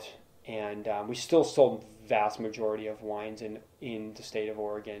out, and we still sold vast majority of wines in the state of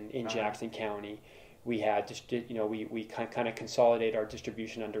Oregon, in Jackson County. We had we kind of consolidated our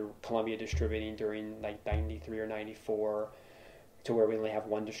distribution under Columbia Distributing during like 93 or 94, to where we only have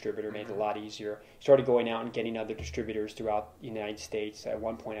one distributor. Made it a lot easier. Started going out and getting other distributors throughout the United States. At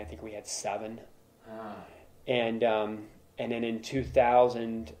one point, I think we had 7. And then in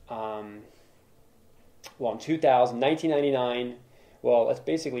 2000, in 1999, well, it's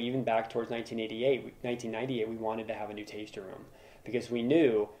basically even back towards 1998, we wanted to have a new tasting room, because we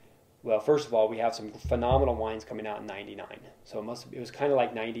knew, well, first of all, we have some phenomenal wines coming out in 99. So it was kind of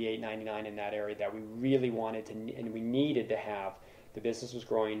like 98, 99 in that area that we really wanted to, and we needed to have, the business was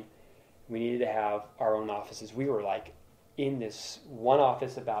growing, we needed to have our own offices. We were like in this one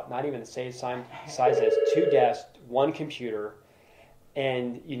office, about not even the same size as 2 desks, 1 computer,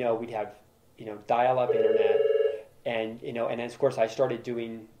 and we'd have dial-up internet, and and then of course I started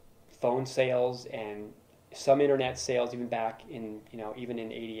doing phone sales and some internet sales even back in even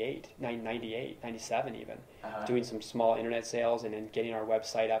in 88, 98, 97 even, doing some small internet sales, and then getting our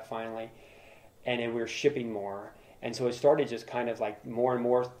website up finally, and then we were shipping more, and so it started just kind of like more and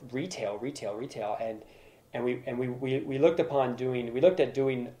more retail, and we looked at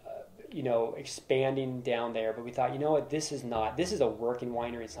doing expanding down there, but we thought, what, this is a working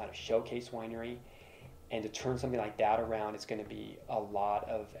winery, it's not a showcase winery, and to turn something like that around, it's going to be a lot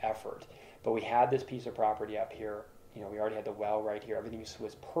of effort. But we had this piece of property up here, we already had the well right here, everything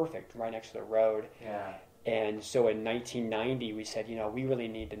was perfect, right next to the road. Yeah. And so in 1990, we said, we really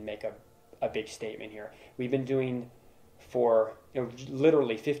need to make a big statement here. We've been doing for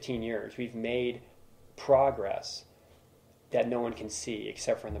literally 15 years, we've made progress that no one can see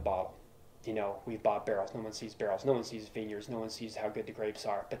except for in the bottle. We've bought barrels. No one sees barrels. No one sees vineyards. No one sees how good the grapes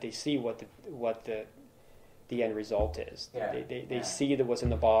are. But they see what the end result is. Yeah. They see that what's in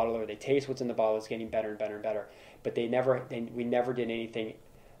the bottle, or they taste what's in the bottle is getting better and better and better. But we never did anything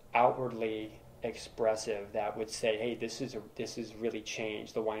outwardly expressive that would say, hey, this is really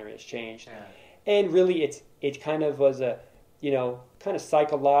changed. The winery has changed. Yeah. And really, it kind of was a kind of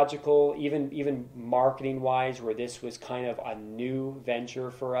psychological, even marketing wise, where this was kind of a new venture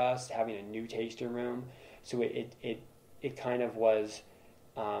for us, having a new tasting room. So it kind of was,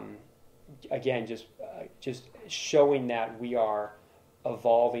 again, just showing that we are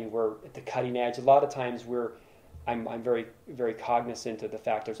evolving. We're at the cutting edge. A lot of times I'm very, very cognizant of the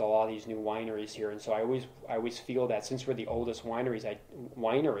fact there's a lot of these new wineries here, and so I always feel that since we're the oldest winery, I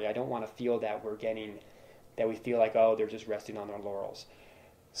don't want to feel that we feel like, oh, they're just resting on their laurels.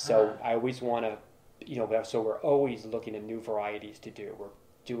 So I always want to, so we're always looking at new varieties to do. We're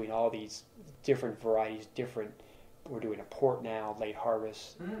doing all these different varieties, we're doing a port now, late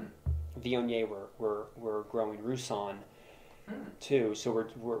harvest. Viognier, we're growing Roussanne too. So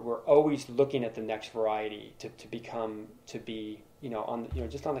we're always looking at the next variety to be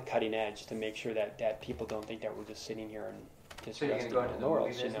just on the cutting edge, to make sure that people don't think that we're just sitting here and just resting on the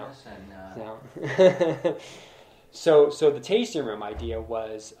laurels, No. So the tasting room idea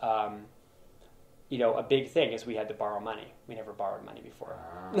was, a big thing, is we had to borrow money. We never borrowed money before.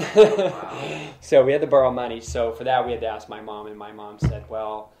 Wow. So we had to borrow money. So for that, we had to ask my mom, and my mom said,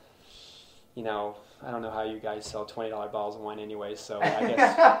 well, I don't know how you guys sell $20 bottles of wine anyway, so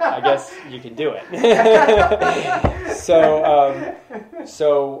I guess you can do it.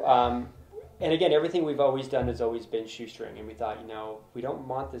 And again, everything we've always done has always been shoestring, and we thought, we don't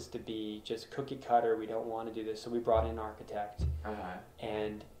want this to be just cookie cutter. We don't want to do this, so we brought in an architect,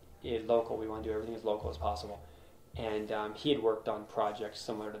 and local. We want to do everything as local as possible. And he had worked on projects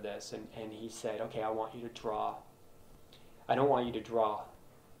similar to this, and he said, okay, I don't want you to draw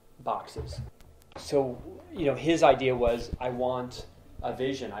boxes. So, his idea was, I want a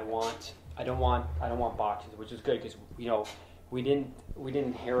vision. I don't want boxes, which is good, because we didn't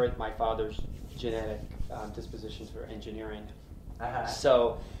inherit my father's genetic dispositions for engineering.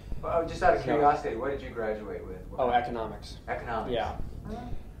 So Oh, just out of curiosity, what did you graduate with? Oh, economics. Economics. Yeah.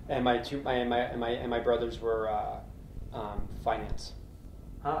 And my brothers were finance.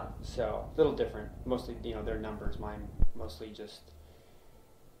 Huh. So a little different. Mostly, their numbers. Mine mostly just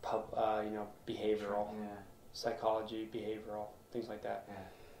behavioral, psychology, behavioral, things like that. Yeah.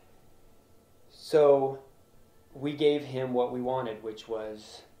 So we gave him what we wanted, which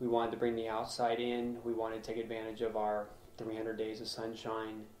was we wanted to bring the outside in. We wanted to take advantage of our 300 days of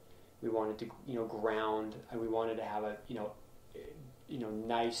sunshine. We wanted to, ground, and we wanted to have a,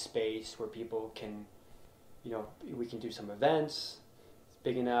 nice space where people can, we can do some events. It's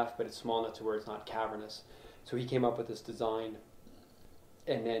big enough, but it's small enough to where it's not cavernous. So he came up with this design,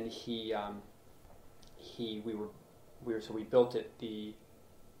 and then we built it the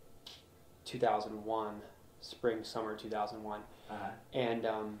 2001 summer 2001,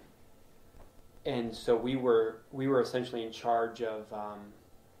 and so we were essentially in charge of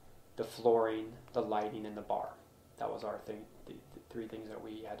the flooring, the lighting, and the bar. That was our thing, the three things that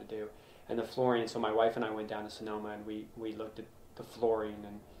we had to do. And the flooring. So my wife and I went down to Sonoma, and we looked at the flooring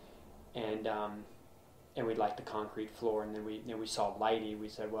and we liked the concrete floor. And then we saw lighting. We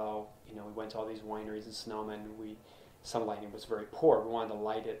said, well, we went to all these wineries in Sonoma, and some lighting was very poor. We wanted to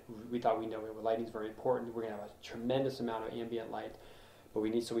light it. We thought lighting is very important. We're going to have a tremendous amount of ambient light, but we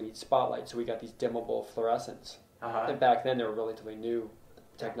need spotlight. So we got these dimmable fluorescents. And back then, they were relatively new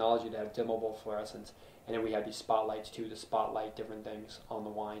technology to have dimmable fluorescents. And then we had these spotlights too, to spotlight different things on the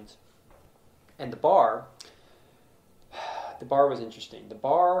wines. And the bar was interesting. The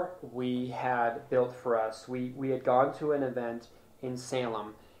bar we had built for us. We had gone to an event in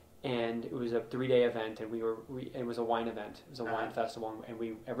Salem, and it was a 3-day event, and it was a wine event. It was a wine festival,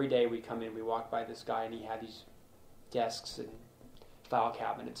 and every day we come in, we walk by this guy, and he had these desks and file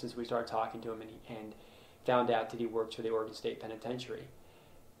cabinets. As we started talking to him, and found out that he worked for the Oregon State Penitentiary.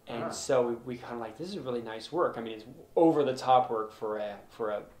 And so we kind of like, this is really nice work. I mean, it's over the top work for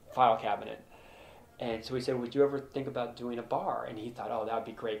a file cabinet. And so we said, would you ever think about doing a bar? And he thought, oh, that would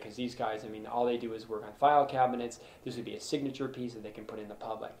be great, because these guys, all they do is work on file cabinets. This would be a signature piece that they can put in the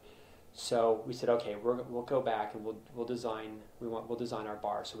public. So we said, okay, we'll go back and we'll design our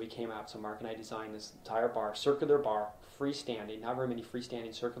bar. So we came out. So Mark and I designed this entire bar, circular bar, freestanding, not very many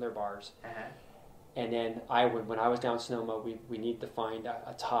freestanding circular bars. And then when I was down in Sonoma, we needed to find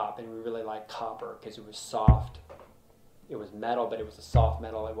a top, and we really liked copper because it was soft. It was metal, but it was a soft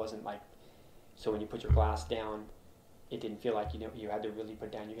metal. It wasn't like, so when you put your glass down, it didn't feel like you had to really put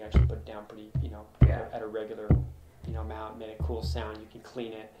it down. You can actually put it down pretty at a regular amount, made a cool sound. You can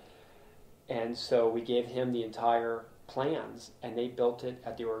clean it. And so we gave him the entire plans, and they built it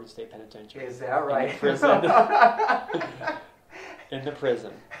at the Oregon State Penitentiary. Is that right? In the prison. In the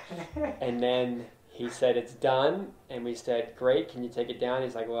prison. And then he said, it's done. And we said, great, can you take it down?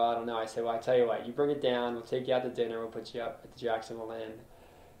 He's like, well, I don't know. I said, well, I tell you what, you bring it down. We'll take you out to dinner. We'll put you up at the Jacksonville Inn.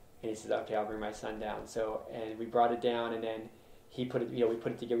 And he said, okay, I'll bring my son down. So, and we brought it down, and then he put it, we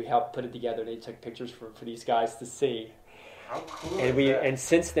put it together. We helped put it together. They took pictures for these guys to see. How cool and is that? And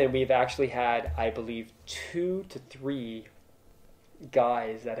since then, we've actually had, I believe, 2 to 3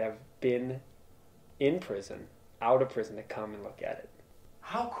 guys that have been in prison, out of prison, to come and look at it.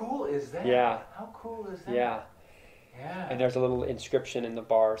 How cool is that? Yeah. How cool is that? Yeah. Yeah. And there's a little inscription in the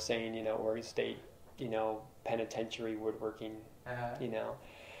bar saying, Oregon State, penitentiary woodworking,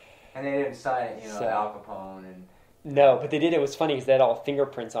 And they didn't sign it, Al Capone and... No, but they did. It was funny because they had all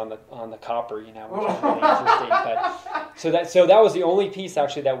fingerprints on the copper, which was really interesting. But so that was the only piece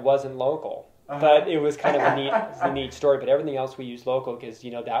actually that wasn't local. But it was kind of a neat story. But everything else we used local because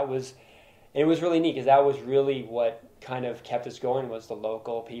it was really neat because that was really what kind of kept us going was the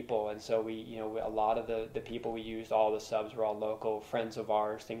local people. And so we a lot of the people we used, all the subs were all local friends of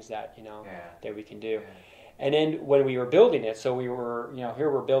ours, things that that we can do. Yeah. And then when we were building it, so we were here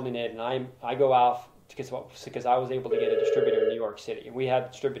we're building it, and I go off. Because I was able to get a distributor in New York City, and we had a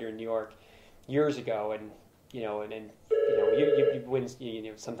distributor in New York years ago, and you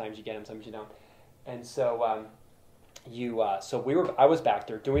wouldn't, sometimes you get them, sometimes you don't, and so I was back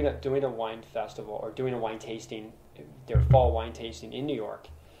there doing a wine festival or doing a wine tasting, their fall wine tasting in New York,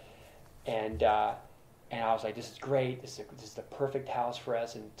 and I was like, this is great. This is the perfect house for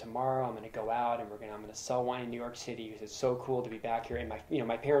us. And tomorrow I'm going to go out and I'm going to sell wine in New York City because it's so cool to be back here. And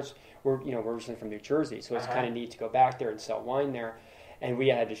my parents were originally from New Jersey, so it's kind of neat to go back there and sell wine there. And we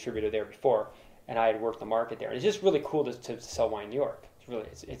had a distributor there before, and I had worked the market there. And it's just really cool to sell wine in New York.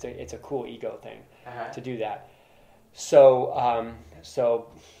 It's a cool ego thing to do that. So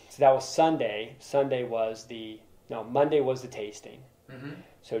that was Sunday. Monday was the tasting. Mm-hmm.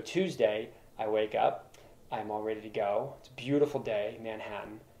 So Tuesday I wake up. I'm all ready to go. It's a beautiful day,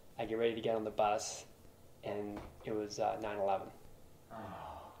 Manhattan. I get ready to get on the bus, and it was 9/11. Oh.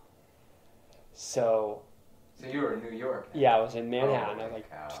 So you were in New York now. Yeah, I was in Manhattan. Oh, I was like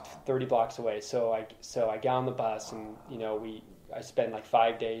cow. 30 blocks away. So I got on the bus, and I spent like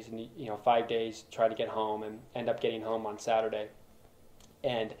 5 days, and 5 days trying to get home, and end up getting home on Saturday.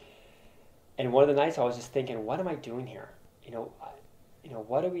 And one of the nights I was just thinking, what am I doing here?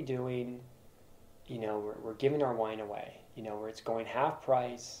 What are we doing? We're giving our wine away. Where it's going half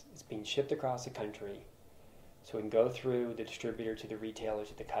price. It's being shipped across the country, so we can go through the distributor to the retailer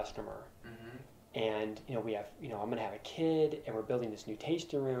to the customer. Mm-hmm. And we have I'm going to have a kid, and we're building this new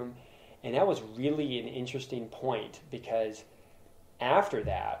tasting room, and that was really an interesting point, because after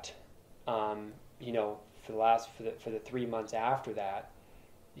that, for the 3 months after that,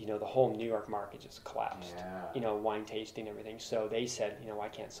 the whole New York market just collapsed. Yeah. Wine tasting, everything. So they said, I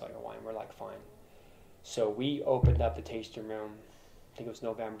can't sell your wine. We're like, fine. So we opened up the tasting room. I think it was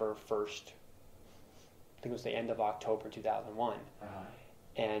November 1st. I think it was the end of October 2001. Uh-huh.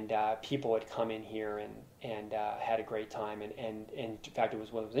 And people had come in here and had a great time. And in fact,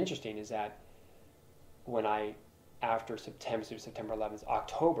 what was interesting is that when after September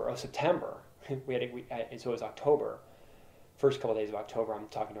 11th, September, so it was October, first couple of days of October, I'm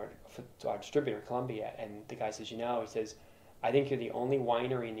talking to our distributor in Columbia, and the guy says, he says, I think you're the only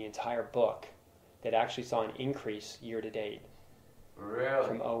winery in the entire book that actually saw an increase year to date. Really?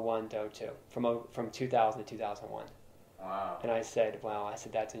 From 01 to 02, from 2000 to 2001. Wow. And I said,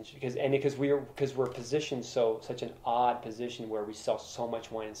 that's interesting, because we're positioned such an odd position where we sell so much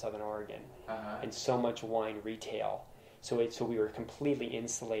wine in Southern Oregon, Uh-huh. and so much wine retail. So we were completely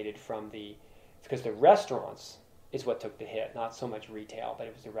insulated because the restaurants is what took the hit, not so much retail, but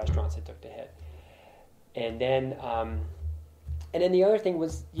it was the restaurants that took the hit. And then the other thing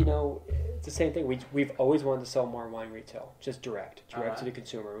was, it's the same thing. We've always wanted to sell more wine retail, just direct Uh-huh. to the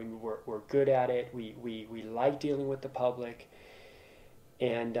consumer. We're good at it. We like dealing with the public,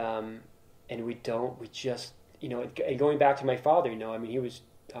 and we just and going back to my father,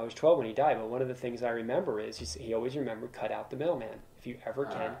 I was 12 when he died, but one of the things I remember is he always remembered, cut out the middleman. If you ever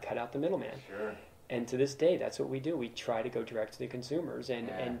can, cut out the middleman. Sure. And to this day, that's what we do. We try to go direct to the consumers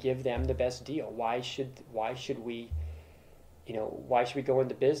and give them the best deal. Why should we go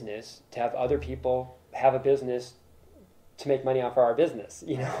into business to have other people have a business to make money off our business?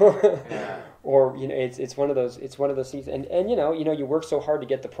 Yeah. Or it's one of those things. And you work so hard to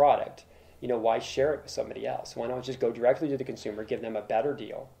get the product. Why share it with somebody else? Why not just go directly to the consumer, give them a better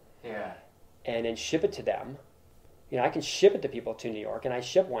deal, Yeah. and then ship it to them? I can ship it to people to New York, and I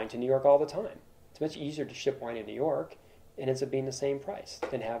ship wine to New York all the time. It's much easier to ship wine in New York, and ends up being the same price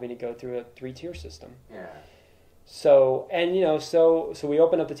than having to go through a 3-tier system. Yeah. So we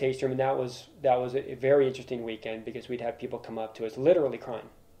opened up the taste room, and that was a very interesting weekend, because we'd have people come up to us literally crying.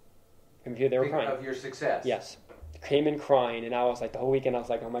 They were crying. Of your success. Yes. Came in crying, and I was like, the whole weekend I was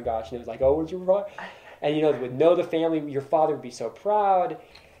like, oh my gosh, and it was like, oh, where's your father? And would know the family, your father would be so proud,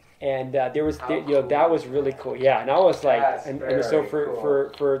 and there was cool. That was really cool. Yeah, and I was like, and so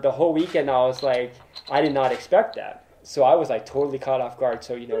for the whole weekend I was like, I did not expect that, so I was like totally caught off guard.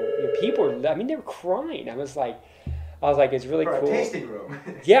 So people were, they were crying. I was like, it's really for cool. A tasting room.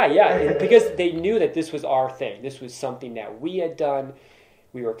 Yeah, because they knew that this was our thing. This was something that we had done.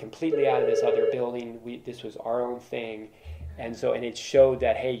 We were completely out of this other building. This was our own thing. And it showed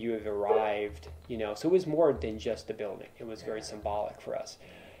that, hey, you have arrived, So it was more than just the building. It was very symbolic for us.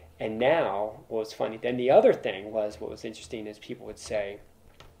 And now, what was funny, then the other thing what was interesting is people would say,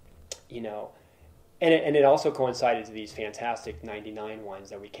 and it also coincided to these fantastic 99 wines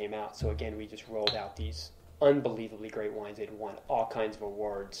that we came out. So again, we just rolled out these unbelievably great wines. They'd won all kinds of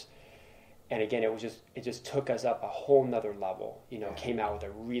awards. And again, it just took us up a whole nother level. Came out with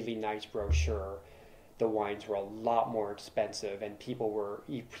a really nice brochure. The wines were a lot more expensive, and it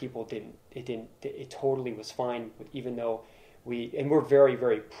totally was fine. Even though we're very,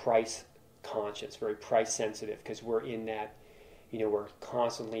 very price conscious, very price sensitive, because we're in that, we're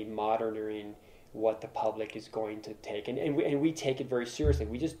constantly monitoring what the public is going to take, and we take it very seriously.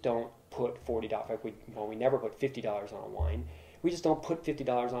 We just don't put $40. We never put $50 on a wine. We just don't put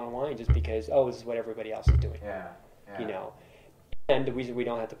 $50 on a wine just because, this is what everybody else is doing. Yeah. And the reason we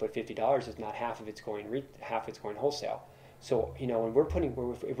don't have to put $50 is not half of it's going wholesale. So when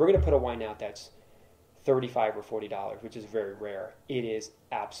if we're going to put a wine out that's $35 or $40, which is very rare, it is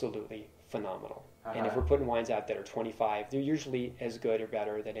absolutely phenomenal. Uh-huh. And if we're putting wines out that are $25, they're usually as good or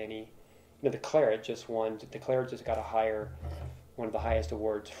better than any. The Claret just won. The Claret just got one of the highest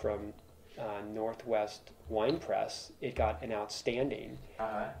awards from Northwest Wine Press. It got an outstanding.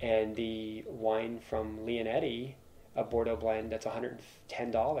 Uh-huh. And the wine from Leonetti, a Bordeaux blend that's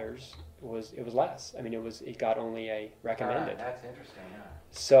 $110 it was less. I mean, it got only a recommended. That's interesting. Yeah.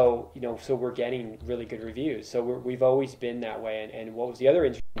 So so we're getting really good reviews. So we've always been that way. And what was the other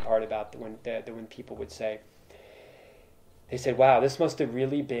interesting part about when people would say, they said, "Wow, this must have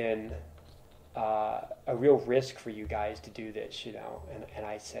really been a real risk for you guys to do this," And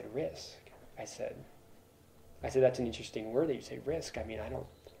I said, "Risk." I said that's an interesting word that you say, risk. I mean,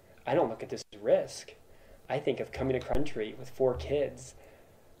 I don't look at this as risk. I think of coming to country with 4 kids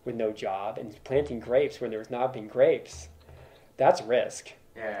with no job and planting grapes when there's not been grapes. That's risk.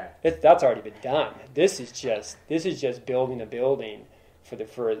 Yeah. That's already been done. This is just building a building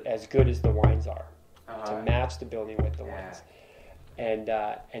for as good as the wines are, to match the building with the wines.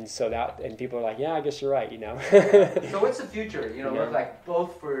 And so and people are like, yeah, I guess you're right. So what's the future? Look like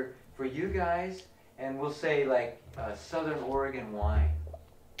both for you guys and we'll say like Southern Oregon wine.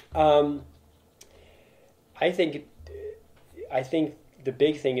 I think the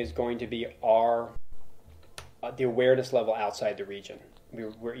big thing is going to be the awareness level outside the region.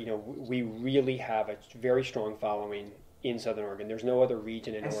 We really have a very strong following in Southern Oregon. There's no other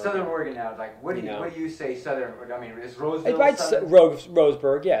region in Oregon. And Southern Oregon now, like what do you say Southern? I mean, is Roseville?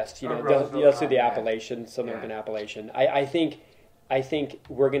 Roseburg, yes. Let's do the yeah. Appalachian, Southern Oregon Appalachian. I think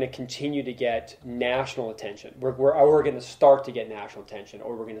we're going to continue to get national attention. We're going to start to get national attention,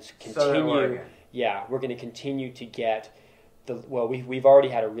 or we're going to continue. Yeah, we're going to continue to get we've already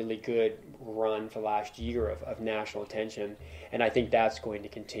had a really good run for last year of national attention, and I think that's going to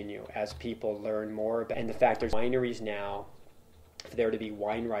continue as people learn more about. And the fact there's wineries now, for there to be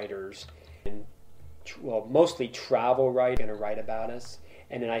wine writers, and mostly travel writers are going to write about us,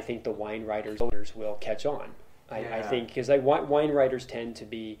 and then I think the wine writers will catch on. I think because wine writers tend to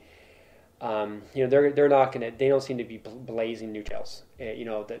be, they're not going to. They don't seem to be blazing new trails.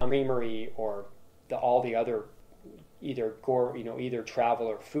 The creamery or all the other either travel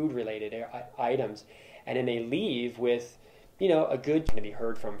or food related items, and then they leave with a good to be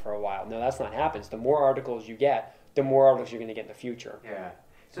heard from for a while. No, that's not happens. The more articles you get, the more articles you're going to get in the future. Yeah.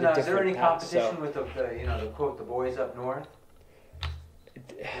 So now, is there any competition with the quote the boys up north?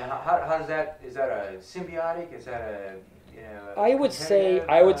 How does that? Is that a symbiotic? Is that a I would say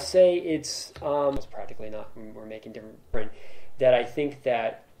it's practically not. We're making different. That I think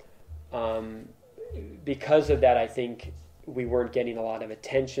that because of that, I think we weren't getting a lot of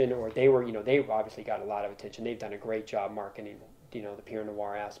attention, or they were. They obviously got a lot of attention. They've done a great job marketing, the Pinot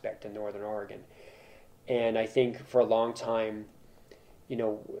Noir aspect in Northern Oregon, and I think for a long time,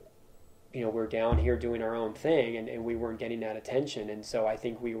 we're down here doing our own thing, and we weren't getting that attention, and so I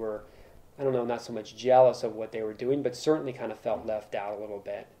think we were, I don't know, not so much jealous of what they were doing, but certainly kind of felt left out a little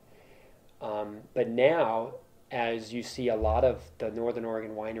bit. But now, as you see a lot of the Northern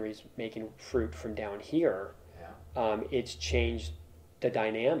Oregon wineries making fruit from down here, it's changed the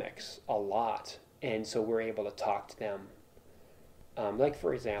dynamics a lot, and so we're able to talk to them. Like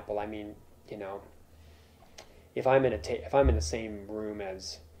for example, I mean, if I'm in the same room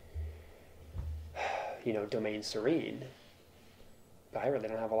as Domaine Serene, I really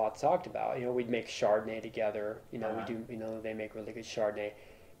don't have a lot to talk about. We'd make Chardonnay together. We do. They make really good Chardonnay.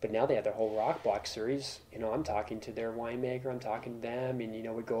 But now they have their whole Rock Block series. I'm talking to their winemaker. I'm talking to them, and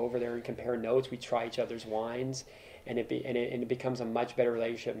we go over there and compare notes. We try each other's wines, and it becomes a much better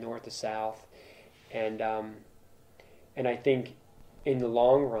relationship north to south. And I think in the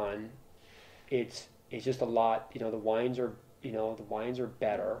long run, it's just a lot. The wines are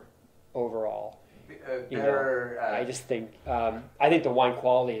better overall. I just think I think the wine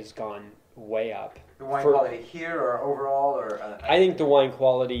quality has gone way up. The wine quality here or overall, or I think the wine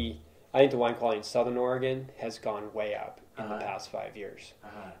quality in Southern Oregon has gone way up in the past 5 years,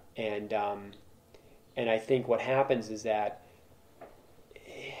 and I think what happens is that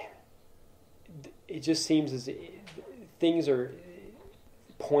it just seems as things are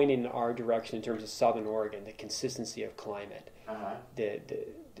pointing in our direction in terms of Southern Oregon, the consistency of climate,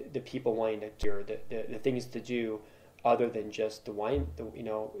 the people wanting to do the things to do other than just the wine.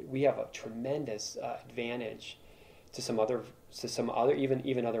 We have a tremendous advantage to some other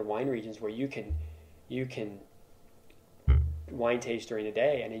even other wine regions where you can wine taste during the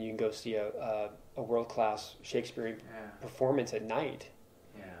day, and then you can go see a world-class Shakespearean performance at night,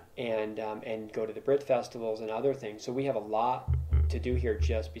 and go to the Brit festivals and other things. So we have a lot to do here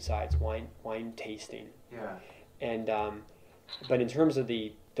just besides wine tasting. And but in terms of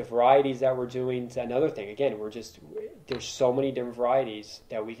the varieties that we're doing, it's another thing. Again, there's so many different varieties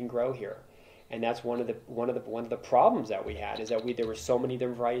that we can grow here, and that's one of the problems that we had is that there were so many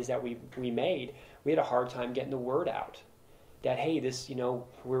different varieties that we made. We had a hard time getting the word out. that, hey, this,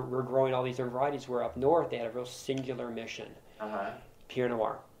 we're growing all these different varieties. We're up north. They had a real singular mission. Pinot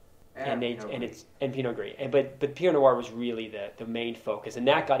Noir. And Pinot Gris. But Pinot Noir was really the main focus, and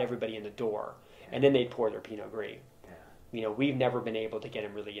that got everybody in the door. And then they'd pour their Pinot Gris. We've never been able to get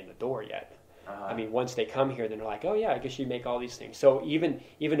them really in the door yet. I mean, once they come here, then they're like, oh yeah, I guess you make all these things. So even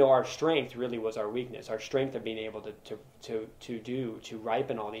though our strength really was our weakness, our strength of being able to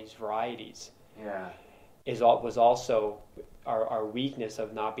ripen all these varieties, was also our weakness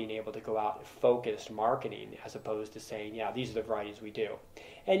of not being able to go out and focused marketing, as opposed to saying, yeah, these are the varieties we do.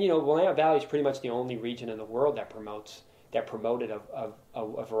 And Willamette Valley is pretty much the only region in the world that promoted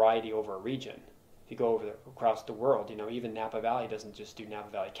a variety over a region. If you go across the world, even Napa Valley doesn't just do Napa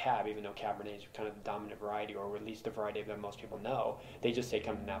Valley Cab, even though Cabernet is kind of the dominant variety, or at least the variety that most people know. They just say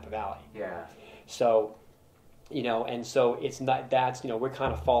come to Napa Valley. Yeah. So, and so it's not, we're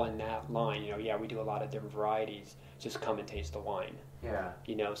kind of falling in that line. We do a lot of different varieties. Just come and taste the wine. Yeah.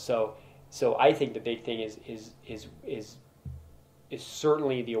 So I think the big thing is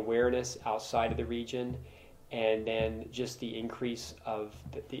certainly the awareness outside of the region. And then just the increase of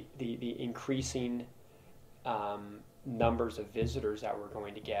the increasing numbers of visitors that we're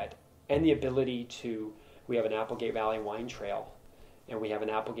going to get, and the ability we have an Applegate Valley Wine Trail, and we have an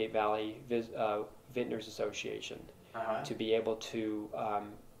Applegate Valley Vintners Association, to be able to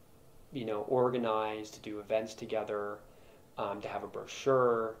organize, to do events together, to have a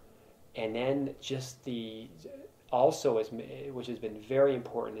brochure, and then just also which has been very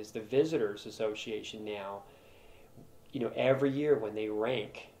important, is the Visitors Association now. Every year when they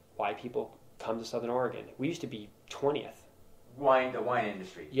rank why people come to Southern Oregon, we used to be 20th. The wine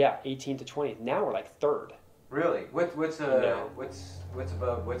industry. Yeah, 18th to 20th. Now we're like third. Really? What's above? What's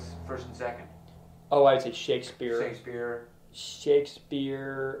first and second? Oh, I'd say Shakespeare.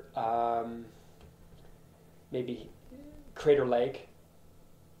 Maybe Crater Lake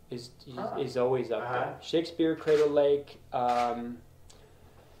is always up there. Shakespeare, Crater Lake. Let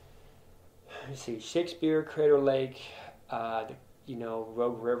me see. Shakespeare, Crater Lake,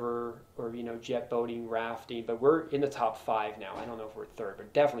 Rogue River, or jet boating, rafting. But we're in the top 5 now. I don't know if we're third,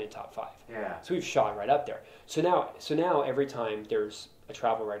 but definitely in the top 5. Yeah. So we've shot right up there. So now every time there's a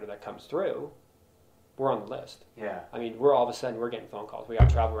travel writer that comes through, we're on the list. Yeah. I mean, we're all of a sudden we're getting phone calls. We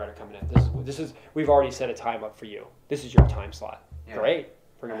got a travel writer coming in. This is we've already set a time up for you. This is your time slot. Yeah. Great.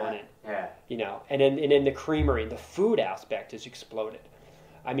 Bring them on in. Yeah. And then the creamery, the food aspect has exploded.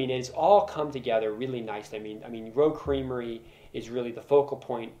 I mean, it's all come together really nicely. I mean, Rogue Creamery is really the focal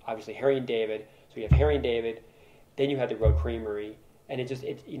point. Obviously, Harry and David. So you have Harry and David, then you had the Rogue Creamery, and it was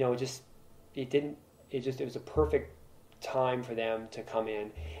a perfect time for them to come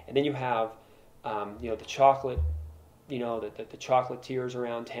in. And then you have, the chocolate, the chocolatiers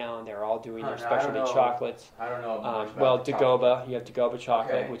around town. They're all doing their specialty chocolates. I don't know. Dagoba. You have Dagoba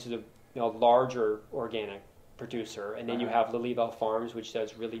chocolate, which is a larger organic producer, and then you have Lilyville Farms, which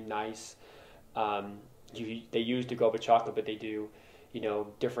does really nice. They use Dagoba chocolate, but they do,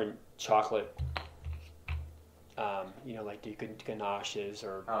 different chocolate. Like the ganaches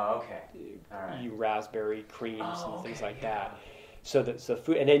or raspberry creams and things like that. So the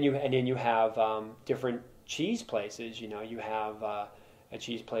food, and then you have different cheese places. You have a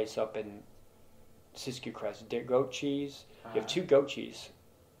cheese place up in Siskiyou Crest, goat cheese. You have 2 goat cheese,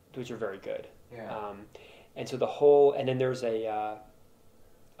 which are very good. Yeah. And so and then there's a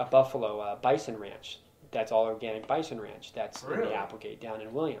buffalo bison ranch. That's all organic bison ranch. That's in the Applegate down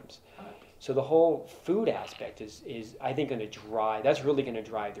in Williams. So the whole food aspect is I think going to drive. That's really going to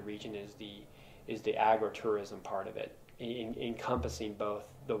drive the region. Is the agritourism part of it, encompassing both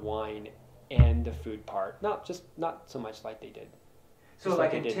the wine and the food part. Not so much like they did. So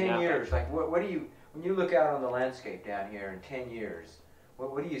like in 10 years, like what do you, when you look out on the landscape down here in 10 years,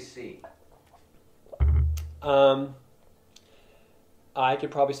 what do you see? I could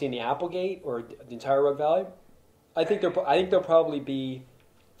probably see in the Applegate or the entire Rogue Valley. I think there'll probably be,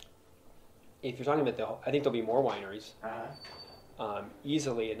 if you're talking about I think there'll be more wineries.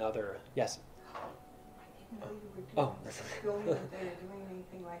 Easily another. Yes. I didn't know you were doing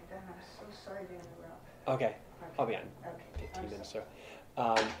anything like that. I'm so sorry to interrupt. Okay. I'll be on 15 minutes. So,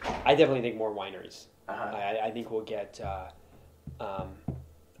 I definitely think more wineries. I think we'll get. I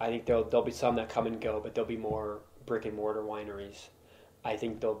think there'll be some that come and go, but there'll be more brick and mortar wineries. I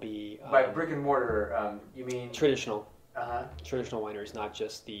think there'll be. By brick and mortar, you mean traditional? Traditional wineries, not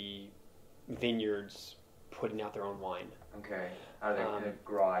just the vineyards putting out their own wine. Okay. Are they in a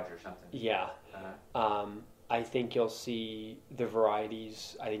garage or something? Yeah. I think you'll see the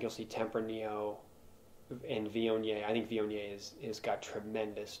varieties. I think you'll see Tempranillo and Viognier. I think Viognier has got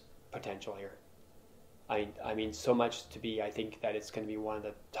tremendous potential here. I mean, so much to be. I think that it's going to be one of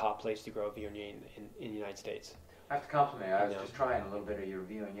the top places to grow Viognier in the United States. I have to compliment you. I was just trying a little bit of your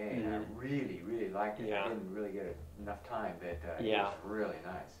Viognier, and I really, really liked it. Yeah. I didn't really get enough time, but it was really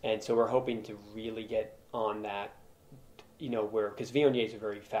nice. And so we're hoping to really get on that, because Viognier is a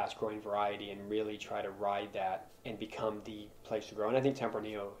very fast-growing variety, and really try to ride that and become the place to grow. And I think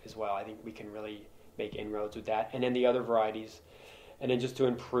Tempranillo as well. I think we can really make inroads with that. And then the other varieties, and then just to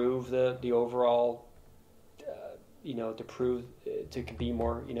improve the overall, to be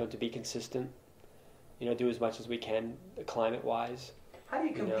more, to be consistent, do as much as we can climate-wise. How do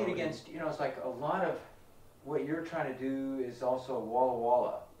you compete against, it's like a lot of what you're trying to do is also Walla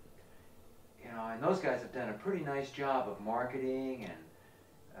Walla. And those guys have done a pretty nice job of marketing and...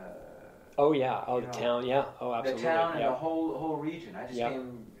 the town, yeah. Oh, absolutely. The town and the whole region. I just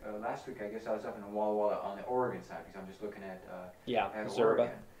came last week, I guess I was up in Walla Walla on the Oregon side, because I'm just looking at Zerba. Oregon.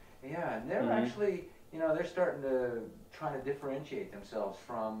 Yeah, and they're actually, they're starting to try to differentiate themselves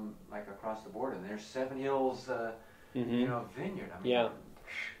from, like, across the border. And there's Seven Hills, vineyard. I mean,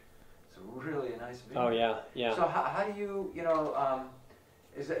 it's really a nice vineyard. Oh, yeah. So how do you,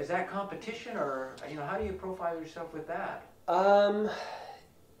 is that competition, or, how do you profile yourself with that?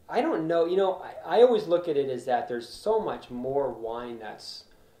 I don't know. I always look at it as that there's so much more wine that's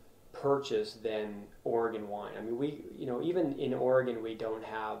purchased than Oregon wine. I mean, we, even in Oregon, we don't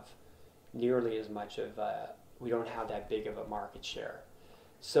have nearly as much of we don't have that big of a market share.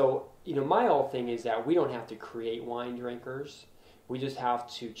 So, my whole thing is that we don't have to create wine drinkers. We just have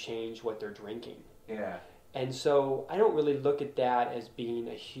to change what they're drinking. Yeah. And so I don't really look at that as being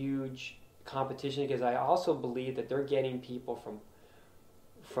a huge competition, because I also believe that they're getting people from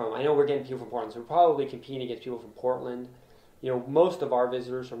I know we're getting people from Portland, so we're probably competing against people from Portland. Most of our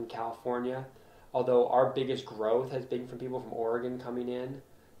visitors from California, although our biggest growth has been from people from Oregon coming in,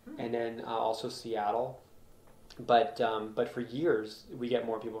 and then also Seattle. But for years, we get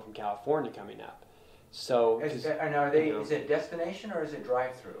more people from California coming up. So is it destination or is it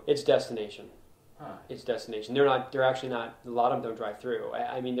drive-through? It's destination. Huh. It's destination. They're actually not. A lot of them don't drive through.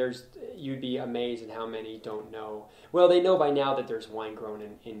 I mean, you'd be amazed at how many don't know. Well, they know by now that there's wine grown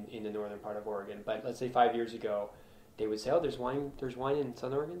in the northern part of Oregon. But let's say 5 years ago, they would say, "Oh, there's wine in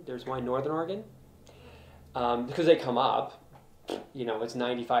Southern Oregon. There's wine in Northern Oregon," because they come up. It's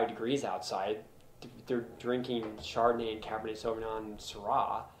 95 degrees outside. They're drinking Chardonnay and Cabernet Sauvignon and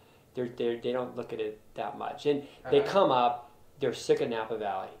Syrah. They don't look at it that much, and they come up. They're sick of Napa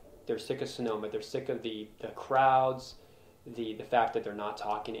Valley. They're sick of Sonoma. They're sick of the crowds, the fact that they're not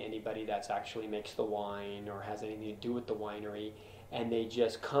talking to anybody that's actually makes the wine or has anything to do with the winery, and they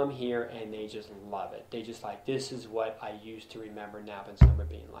just come here and they just love it. They just like, this is what I used to remember Napa and Sonoma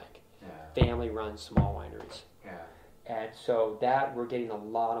being like. Yeah. Family-run small wineries. Yeah. And so that we're getting a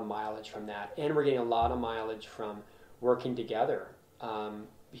lot of mileage from that, and we're getting a lot of mileage from working together.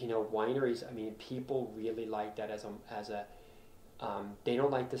 Wineries. I mean, people really like that as a they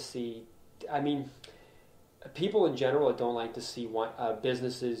don't like to see. I mean, people in general don't like to see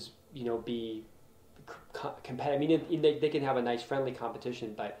businesses, be competitive. I mean, they can have a nice, friendly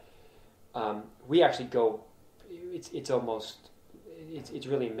competition, but we actually go. It's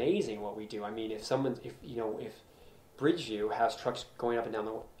really amazing what we do. I mean, if Bridgeview has trucks going up and down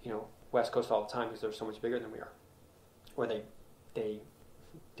the West Coast all the time because they're so much bigger than we are, or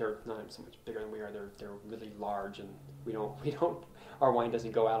they're not so much bigger than we are. They're really large, and we don't. Our wine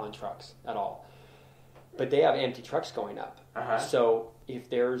doesn't go out on trucks at all. But they have empty trucks going up. Uh-huh. So if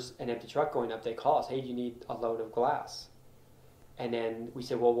there's an empty truck going up, they call us. Hey, do you need a load of glass? And then we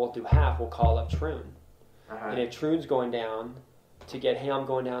say, well, we'll do half. We'll call up Troon. Uh-huh. And if Troon's going down to get, hey, I'm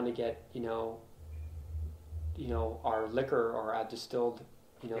going down to get, our liquor or our distilled,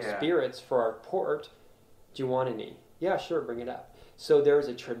 spirits for our port. Do you want any? Yeah, sure, bring it up. So there's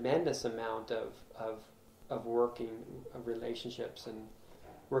a tremendous amount of working relationships and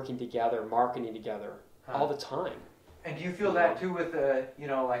working together, marketing together all the time. And do you feel that too with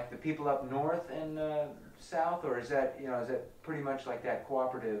like the people up north and south, or is that pretty much like that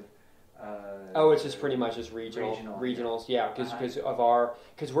cooperative? It's just pretty much just regionals. Yeah,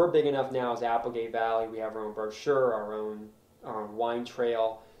 because we're big enough now as Applegate Valley. We have our own brochure, our own wine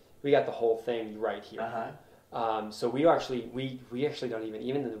trail. We got the whole thing right here. Uh-huh. So we actually don't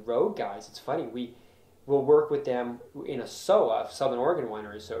even the road guys. It's funny, we'll work with them in a SOA, Southern Oregon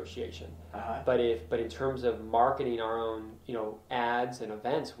Winery Association. Uh-huh. But in terms of marketing our own ads and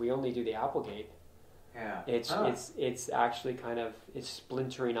events, we only do the Applegate. Yeah. It's actually it's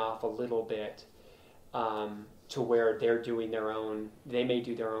splintering off a little bit to where they're doing their own. They may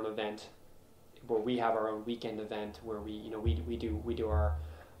do their own event, where we have our own weekend event where we do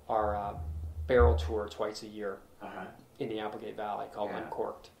our barrel tour twice a year Uh-huh. in the Applegate Valley called Yeah.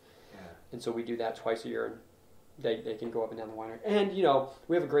 Uncorked. Yeah. And so we do that twice a year, and they can go up and down the winery. And,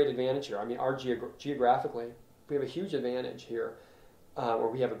 we have a great advantage here. I mean, our geographically, we have a huge advantage here where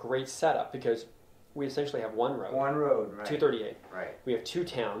we have a great setup because we essentially have one road. One road, right. 238. Right. We have two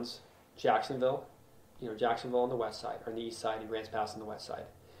towns, Jacksonville, Jacksonville on the west side, or on the east side, and Grants Pass on the west side.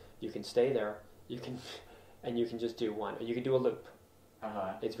 You can stay there, you can just do one. Or you can do a loop.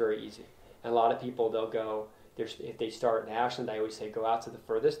 Uh-huh. It's very easy. And a lot of people, they'll go, if they start in Ashland, I always say go out to the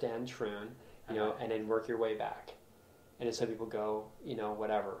furthest end, Troon, and then work your way back. And then some people go,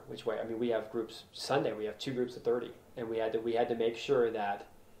 whatever, which way. I mean, we have groups, Sunday we have 2 groups of 30. And we had to make sure that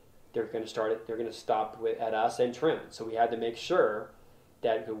they're going to stop at us and Troon. So we had to make sure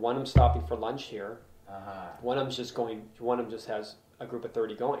that one of them stopping for lunch here, one of them just has a group of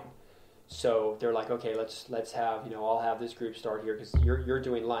 30 going. So they're like, okay, let's have, I'll have this group start here because you're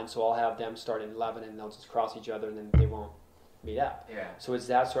doing lunch, so I'll have them start at 11 and they'll just cross each other and then they won't meet up. Yeah. So it's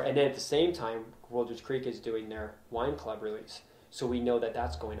that sort. And then at the same time, Wilderness Creek is doing their wine club release. So we know that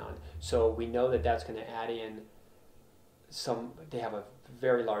that's going on. So we know that that's going to add in they have a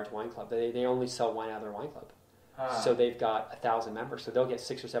very large wine club. They only sell wine out of their wine club. So they've got 1,000 members. So they'll get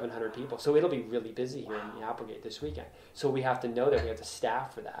 600 or 700 people. So it'll be really busy here in Applegate this weekend. So we have to know that we have to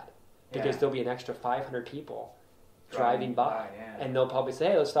staff for that. Because there'll be an extra 500 people driving by. And they'll probably say,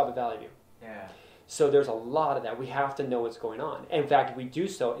 hey, let's stop at Valley View. Yeah. So there's a lot of that. We have to know what's going on. In fact, we do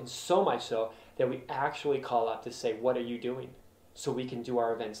so, and so much so, that we actually call up to say, what are you doing? So we can do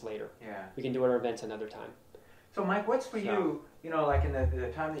our events later. Yeah. We can do our events another time. So Mike, what's for you, like in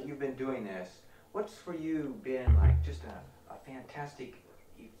the time that you've been doing this, what's for you been like just a fantastic,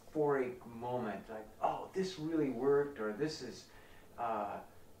 euphoric moment? Like, oh, this really worked, or this is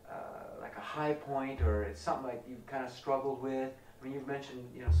like a high point, or it's something like you've kind of struggled with? I mean, you've mentioned,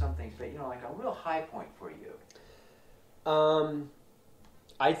 some things, but, like a real high point for you.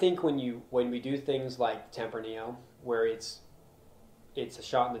 I think when we do things like Tempranillo, where it's a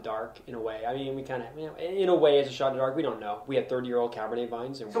shot in the dark in a way. I mean, we kind of, in a way, it's a shot in the dark. We don't know. We had 30-year-old Cabernet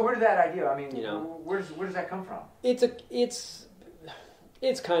vines. And so where did that idea? I mean, where does that come from? It's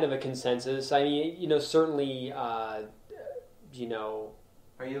kind of a consensus. I mean, certainly, Are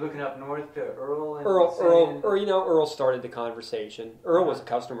you looking up north to Earl? Earl started the conversation. Earl was a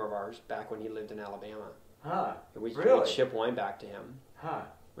customer of ours back when he lived in Alabama. Huh? And we'd really? ship wine back to him. Huh?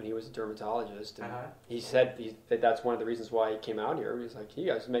 When he was a dermatologist, and he said that that's one of the reasons why he came out here. He was like, "You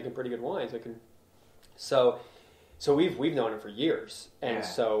guys are making pretty good wines." So we've known him for years, and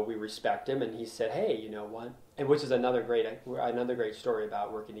so we respect him. And he said, "Hey, you know what?" And which is another great story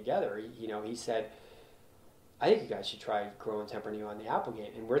about working together. He said, "I think you guys should try growing Tempranillo on the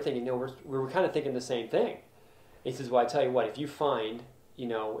Applegate." And we're thinking, we were kind of thinking the same thing. He says, "Well, I tell you what, if you find,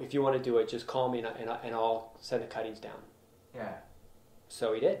 if you want to do it, just call me and I'll send the cuttings down." Yeah.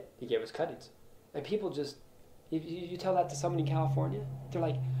 So he did. He gave us cuttings. And people just, you tell that to somebody in California, they're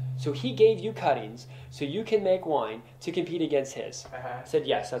like, so he gave you cuttings so you can make wine to compete against his. I said,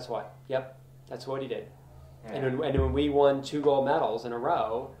 yes, that's why. Yep, that's what he did. Yeah. And when we won 2 gold medals in a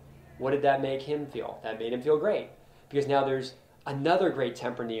row, what did that make him feel? That made him feel great. Because now there's another great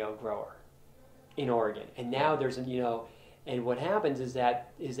Tempranillo grower in Oregon. And now there's, and what happens is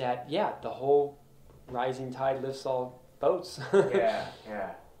that the whole rising tide lifts all boats.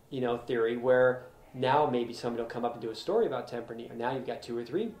 Theory where now maybe somebody will come up and do a story about Tempranillo. Now you've got 2 or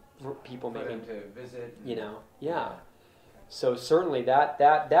 3 people making to visit. So certainly that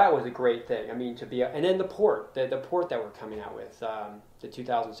was a great thing. I mean, and then the port, the port that we're coming out with, the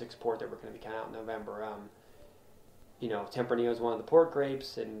 2006 port that we're going to be coming out in November. Tempranillo is one of the port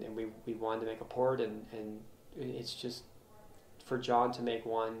grapes, and we wanted to make a port, and it's just for John to make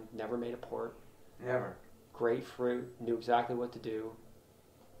one. Never made a port. Never. Great fruit, knew exactly what to do,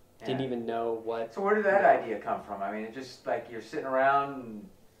 didn't even know what... So where did that idea come from? I mean, it's just like you're sitting around,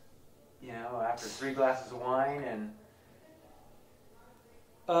 after 3 glasses of wine and...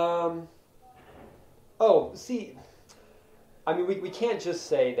 we can't just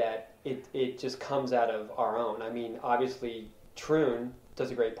say that it just comes out of our own. I mean, obviously, Troon does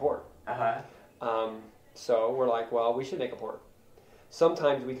a great port. So we're like, well, we should make a port.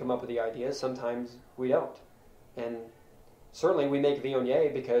 Sometimes we come up with the ideas, sometimes we don't. And certainly we make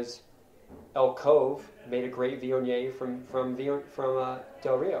Viognier because Elk Cove made a great Viognier from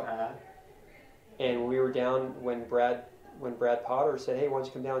Del Rio. And we were down when Brad Potter said, hey, why don't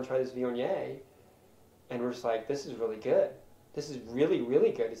you come down and try this Viognier? And we're just like, this is really good. This is really,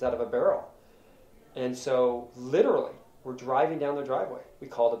 really good. It's out of a barrel. And so literally, we're driving down the driveway. We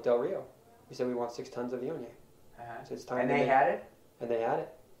called up Del Rio. We said we want 6 tons of Viognier. So it's time. And they had it? And they had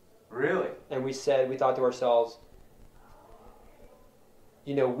it. Really? And we thought to ourselves,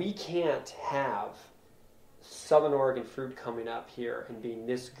 we can't have Southern Oregon fruit coming up here and being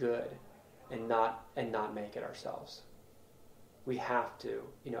this good and not make it ourselves. We have to,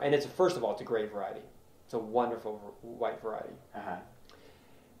 and first of all, it's a great variety. It's a wonderful white variety. Uh-huh.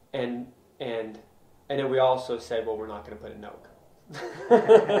 And then we also said, well, we're not going to put in oak.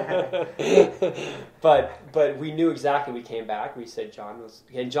 but we knew exactly. We came back. We said John's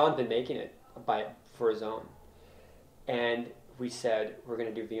been making it for his own, and we said we're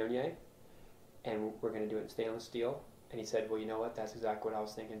going to do Viognier, and we're going to do it in stainless steel. And he said, well, you know what? That's exactly what I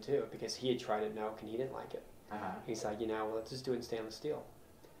was thinking too, because he had tried it in oak and he didn't like it. Uh-huh. He's like, well, let's just do it in stainless steel.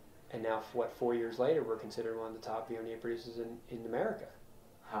 And now, 4 years later, we're considered one of the top Viognier producers in America.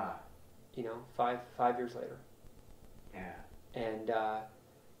 Huh. 5 years later. Yeah. And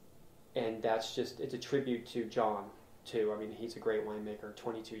that's it's a tribute to John too. I mean, he's a great winemaker,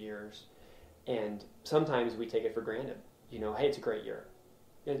 22 years, and sometimes we take it for granted. Hey, it's a great year.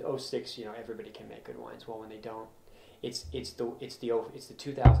 In 2006, everybody can make good wines. Well, when they don't, it's the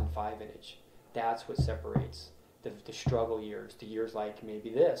 2005 vintage. That's what separates the struggle years, the years like maybe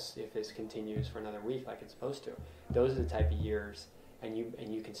this, if this continues for another week like it's supposed to. Those are the type of years, and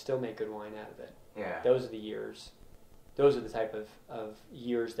you can still make good wine out of it. Yeah. Those are the years. Those are the type of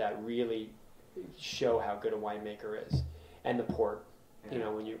years that really show how good a winemaker is, and the port. Yeah.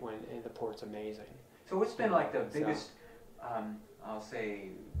 When the port's amazing. So what's been like the biggest, I'll say,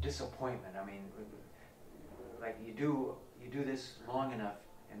 disappointment? I mean, like you do this long enough,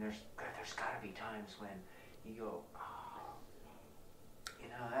 and there's got to be times when you go,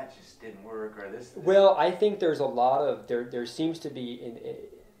 that just didn't work, or this. Well, I think there's a lot of there seems to be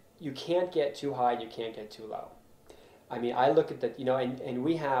you can't get too high, and you can't get too low. I mean, I look at that, and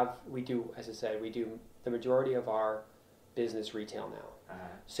we do, as I said, we do the majority of our business retail now. Uh-huh.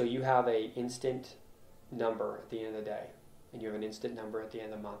 So you have a instant number at the end of the day, and you have an instant number at the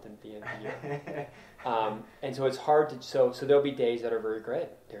end of the month and at the end of the year. And so it's hard to, so there'll be days that are very great.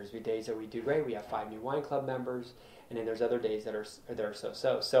 There's be days that we do great. We have 5 new wine club members, and then there's other days that are so.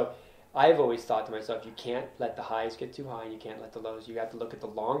 So I've always thought to myself, you can't let the highs get too high, and you can't let the lows. You have to look at the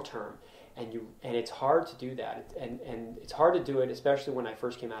long term. And it's hard to do that, and it's hard to do it, especially when I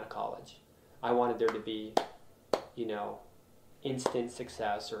first came out of college. I wanted there to be, instant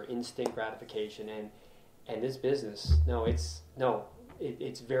success or instant gratification, and this business,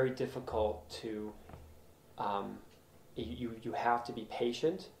 it's very difficult to. You have to be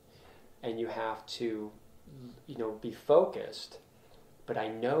patient, and you have to, be focused. But I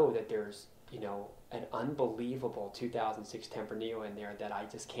know that there's, an unbelievable 2006 Tempranillo in there that I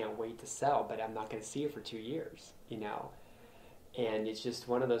just can't wait to sell, but I'm not going to see it for 2 years, And it's just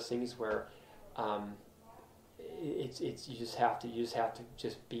one of those things where it's you just have to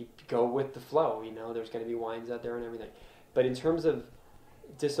go with the flow. There's going to be wines out there and everything. But in terms of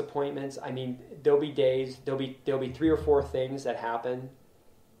disappointments, I mean, there'll be 3 or 4 things that happen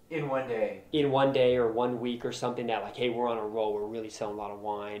in one day or 1 week or something that, like, hey, we're on a roll, we're really selling a lot of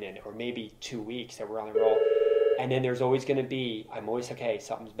wine, or maybe 2 weeks that we're on a roll. And then there's always going to be, I'm always like, hey,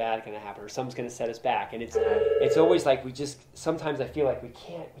 something's bad going to happen, or something's going to set us back. And it's always like sometimes I feel like we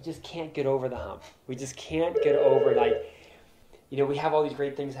just can't get over the hump. We just can't get over, like, we have all these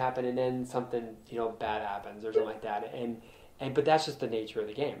great things happen, and then something, bad happens or something like that. But that's just the nature of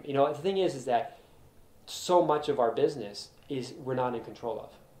the game. The thing is that so much of our business is we're not in control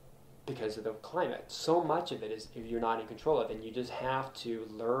of, because of the climate. So much of it is you're not in control of, and you just have to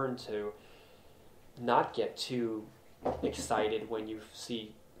learn to not get too excited when you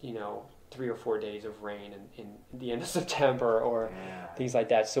see 3 or 4 days of rain in the end of September or things like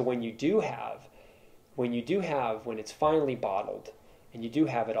that. So when it's finally bottled and you do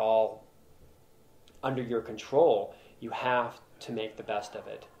have it all under your control, you have to make the best of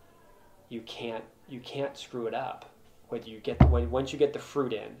it. You can't screw it up. Once you get the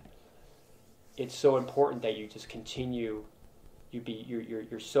fruit in, it's so important that you just continue.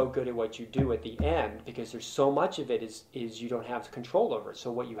 You're so good at what you do at the end, because there's so much of it is you don't have control over it. So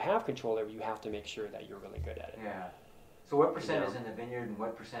what you have control over, you have to make sure that you're really good at it. Yeah. So what percent is in the vineyard, and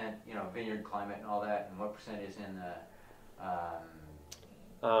what percent, vineyard climate and all that, and what percent is in the?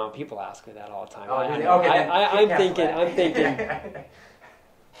 People ask me that all the time. I'm thinking.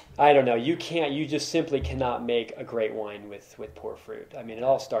 I don't know. You just simply cannot make a great wine with poor fruit. I mean, it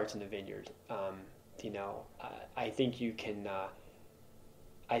all starts in the vineyard. I think you can.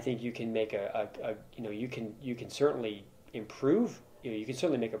 I think you can make you can certainly improve. You can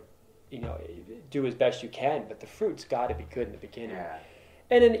certainly make do as best you can, but the fruit's got to be good in the beginning. Yeah.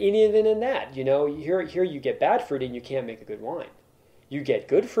 And even in that, here you get bad fruit and you can't make a good wine. you get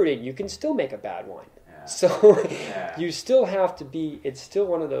good fruit and you can still make a bad wine. Yeah. So Yeah. you still have to be. It's still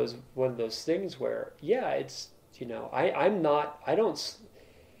one of those things where it's I don't.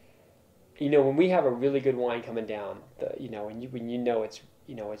 When we have a really good wine coming down, when you know it's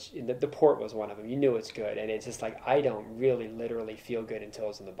the port was one of them. You knew it's good, and it's just like I don't really literally feel good until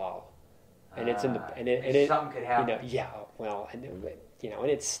it's in the bottle, and it's in the and something could happen.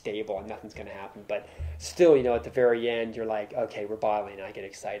 And it's stable and nothing's going to happen. But still, at the very end, you're like, okay, we're bottling, and I get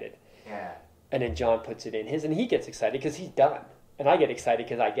excited. Yeah. And then John puts it in his, and he gets excited because he's done, and I get excited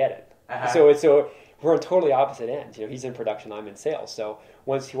because I get it. Uh-huh. So we're on totally opposite ends. He's in production, I'm in sales. So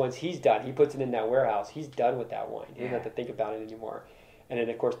once he's done, he puts it in that warehouse. He's done with that wine. He doesn't have to think about it anymore. And then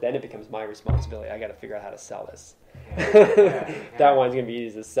of course, then it becomes my responsibility. I got to figure out how to sell this. Yeah. That one's gonna be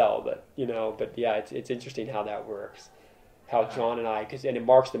easy to sell, but it's interesting how that works. How John and I, and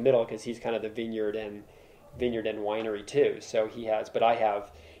Mark's the middle because he's kind of the vineyard and winery too. So he has, but I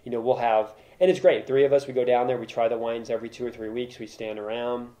have, we'll have, and it's great. 3 of us, we go down there, we try the wines every 2 or 3 weeks. We stand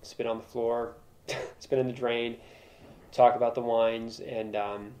around, spit on the floor, spit in the drain, talk about the wines, and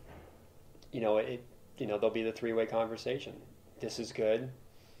there'll be the 3-way conversation. This is good.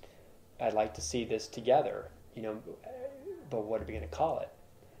 I'd like to see this together. But what are we going to call it?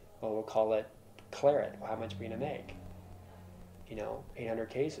 Well, we'll call it Claret. Well, how much are we going to make? 800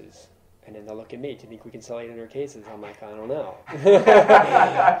 cases. And then they'll look at me. Do you think we can sell 800 cases? I'm like, I don't know.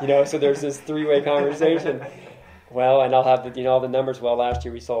 So there's this 3-way conversation. Well, and I'll have all the numbers. Well, last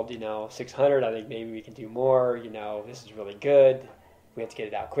year we sold, 600. I think maybe we can do more. This is really good. We have to get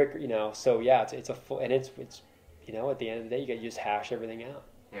it out quicker. So yeah, it's a full, and it's at the end of the day, you just hash everything out.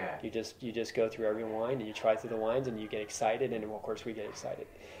 Yeah. You just go through every wine and you try through the wines and you get excited, and of course we get excited.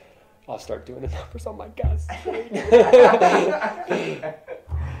 I'll start doing the numbers. Oh my gosh,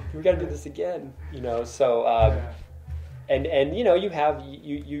 we got to do this again. So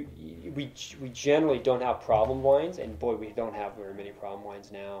we generally don't have problem wines, and boy, we don't have very many problem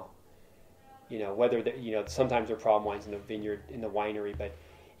wines now. Sometimes there are problem wines in the vineyard, in the winery, but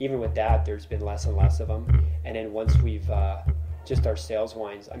even with that, there's been less and less of them. And then once we've just our sales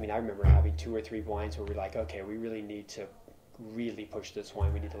wines, I remember having 2 or 3 wines where we're like, okay, we really need to really push this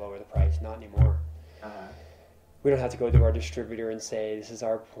wine. We need to lower the price. Not anymore. Uh-huh. We don't have to go to our distributor and say, this is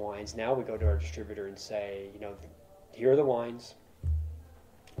our wines. Now we go to our distributor and say, here are the wines.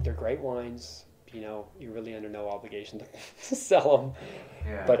 They're great wines. You're really under no obligation to sell them.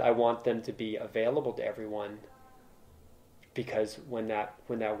 Yeah. But I want them to be available to everyone, because when that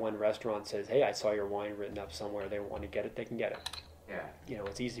one restaurant says, hey, I saw your wine written up somewhere, they want to get it, they can get it. Yeah.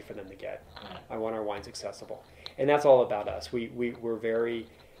 It's easy for them to get. Yeah. I want our wines accessible. And that's all about us.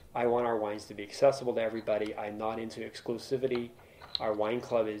 I want our wines to be accessible to everybody. I'm not into exclusivity. Our wine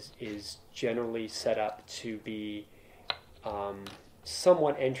club is generally set up to be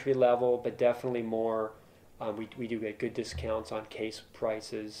somewhat entry level, but definitely more. We do get good discounts on case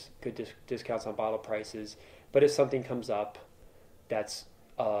prices, good discounts on bottle prices. But if something comes up that's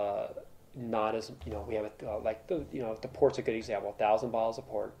not as, we have the port's a good example, 1,000 bottles of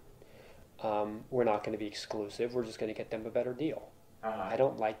port. We're not going to be exclusive. We're just going to get them a better deal. Uh-huh. I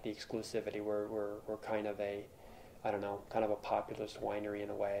don't like the exclusivity. We're kind of a populist winery in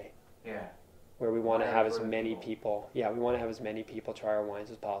a way. Yeah. Where we want to have as many people. Yeah, we want to have as many people try our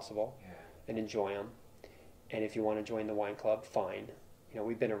wines as possible. Yeah. And enjoy them. And if you want to join the wine club, fine.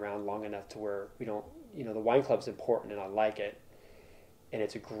 We've been around long enough to where we don't. The wine club's important, and I like it. And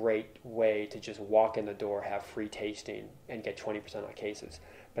it's a great way to just walk in the door, have free tasting, and get 20% on cases.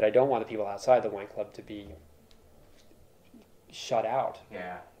 But I don't want the people outside the wine club to be shut out.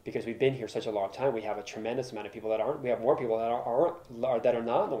 Yeah. Because we've been here such a long time, we have a tremendous amount of people that aren't. We have more people that are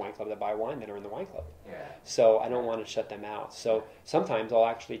not in the wine club that buy wine than are in the wine club. Yeah. So I don't want to shut them out. So sometimes I'll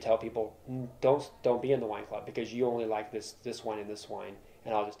actually tell people, don't be in the wine club because you only like this wine and this wine,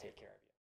 and I'll just take care of it.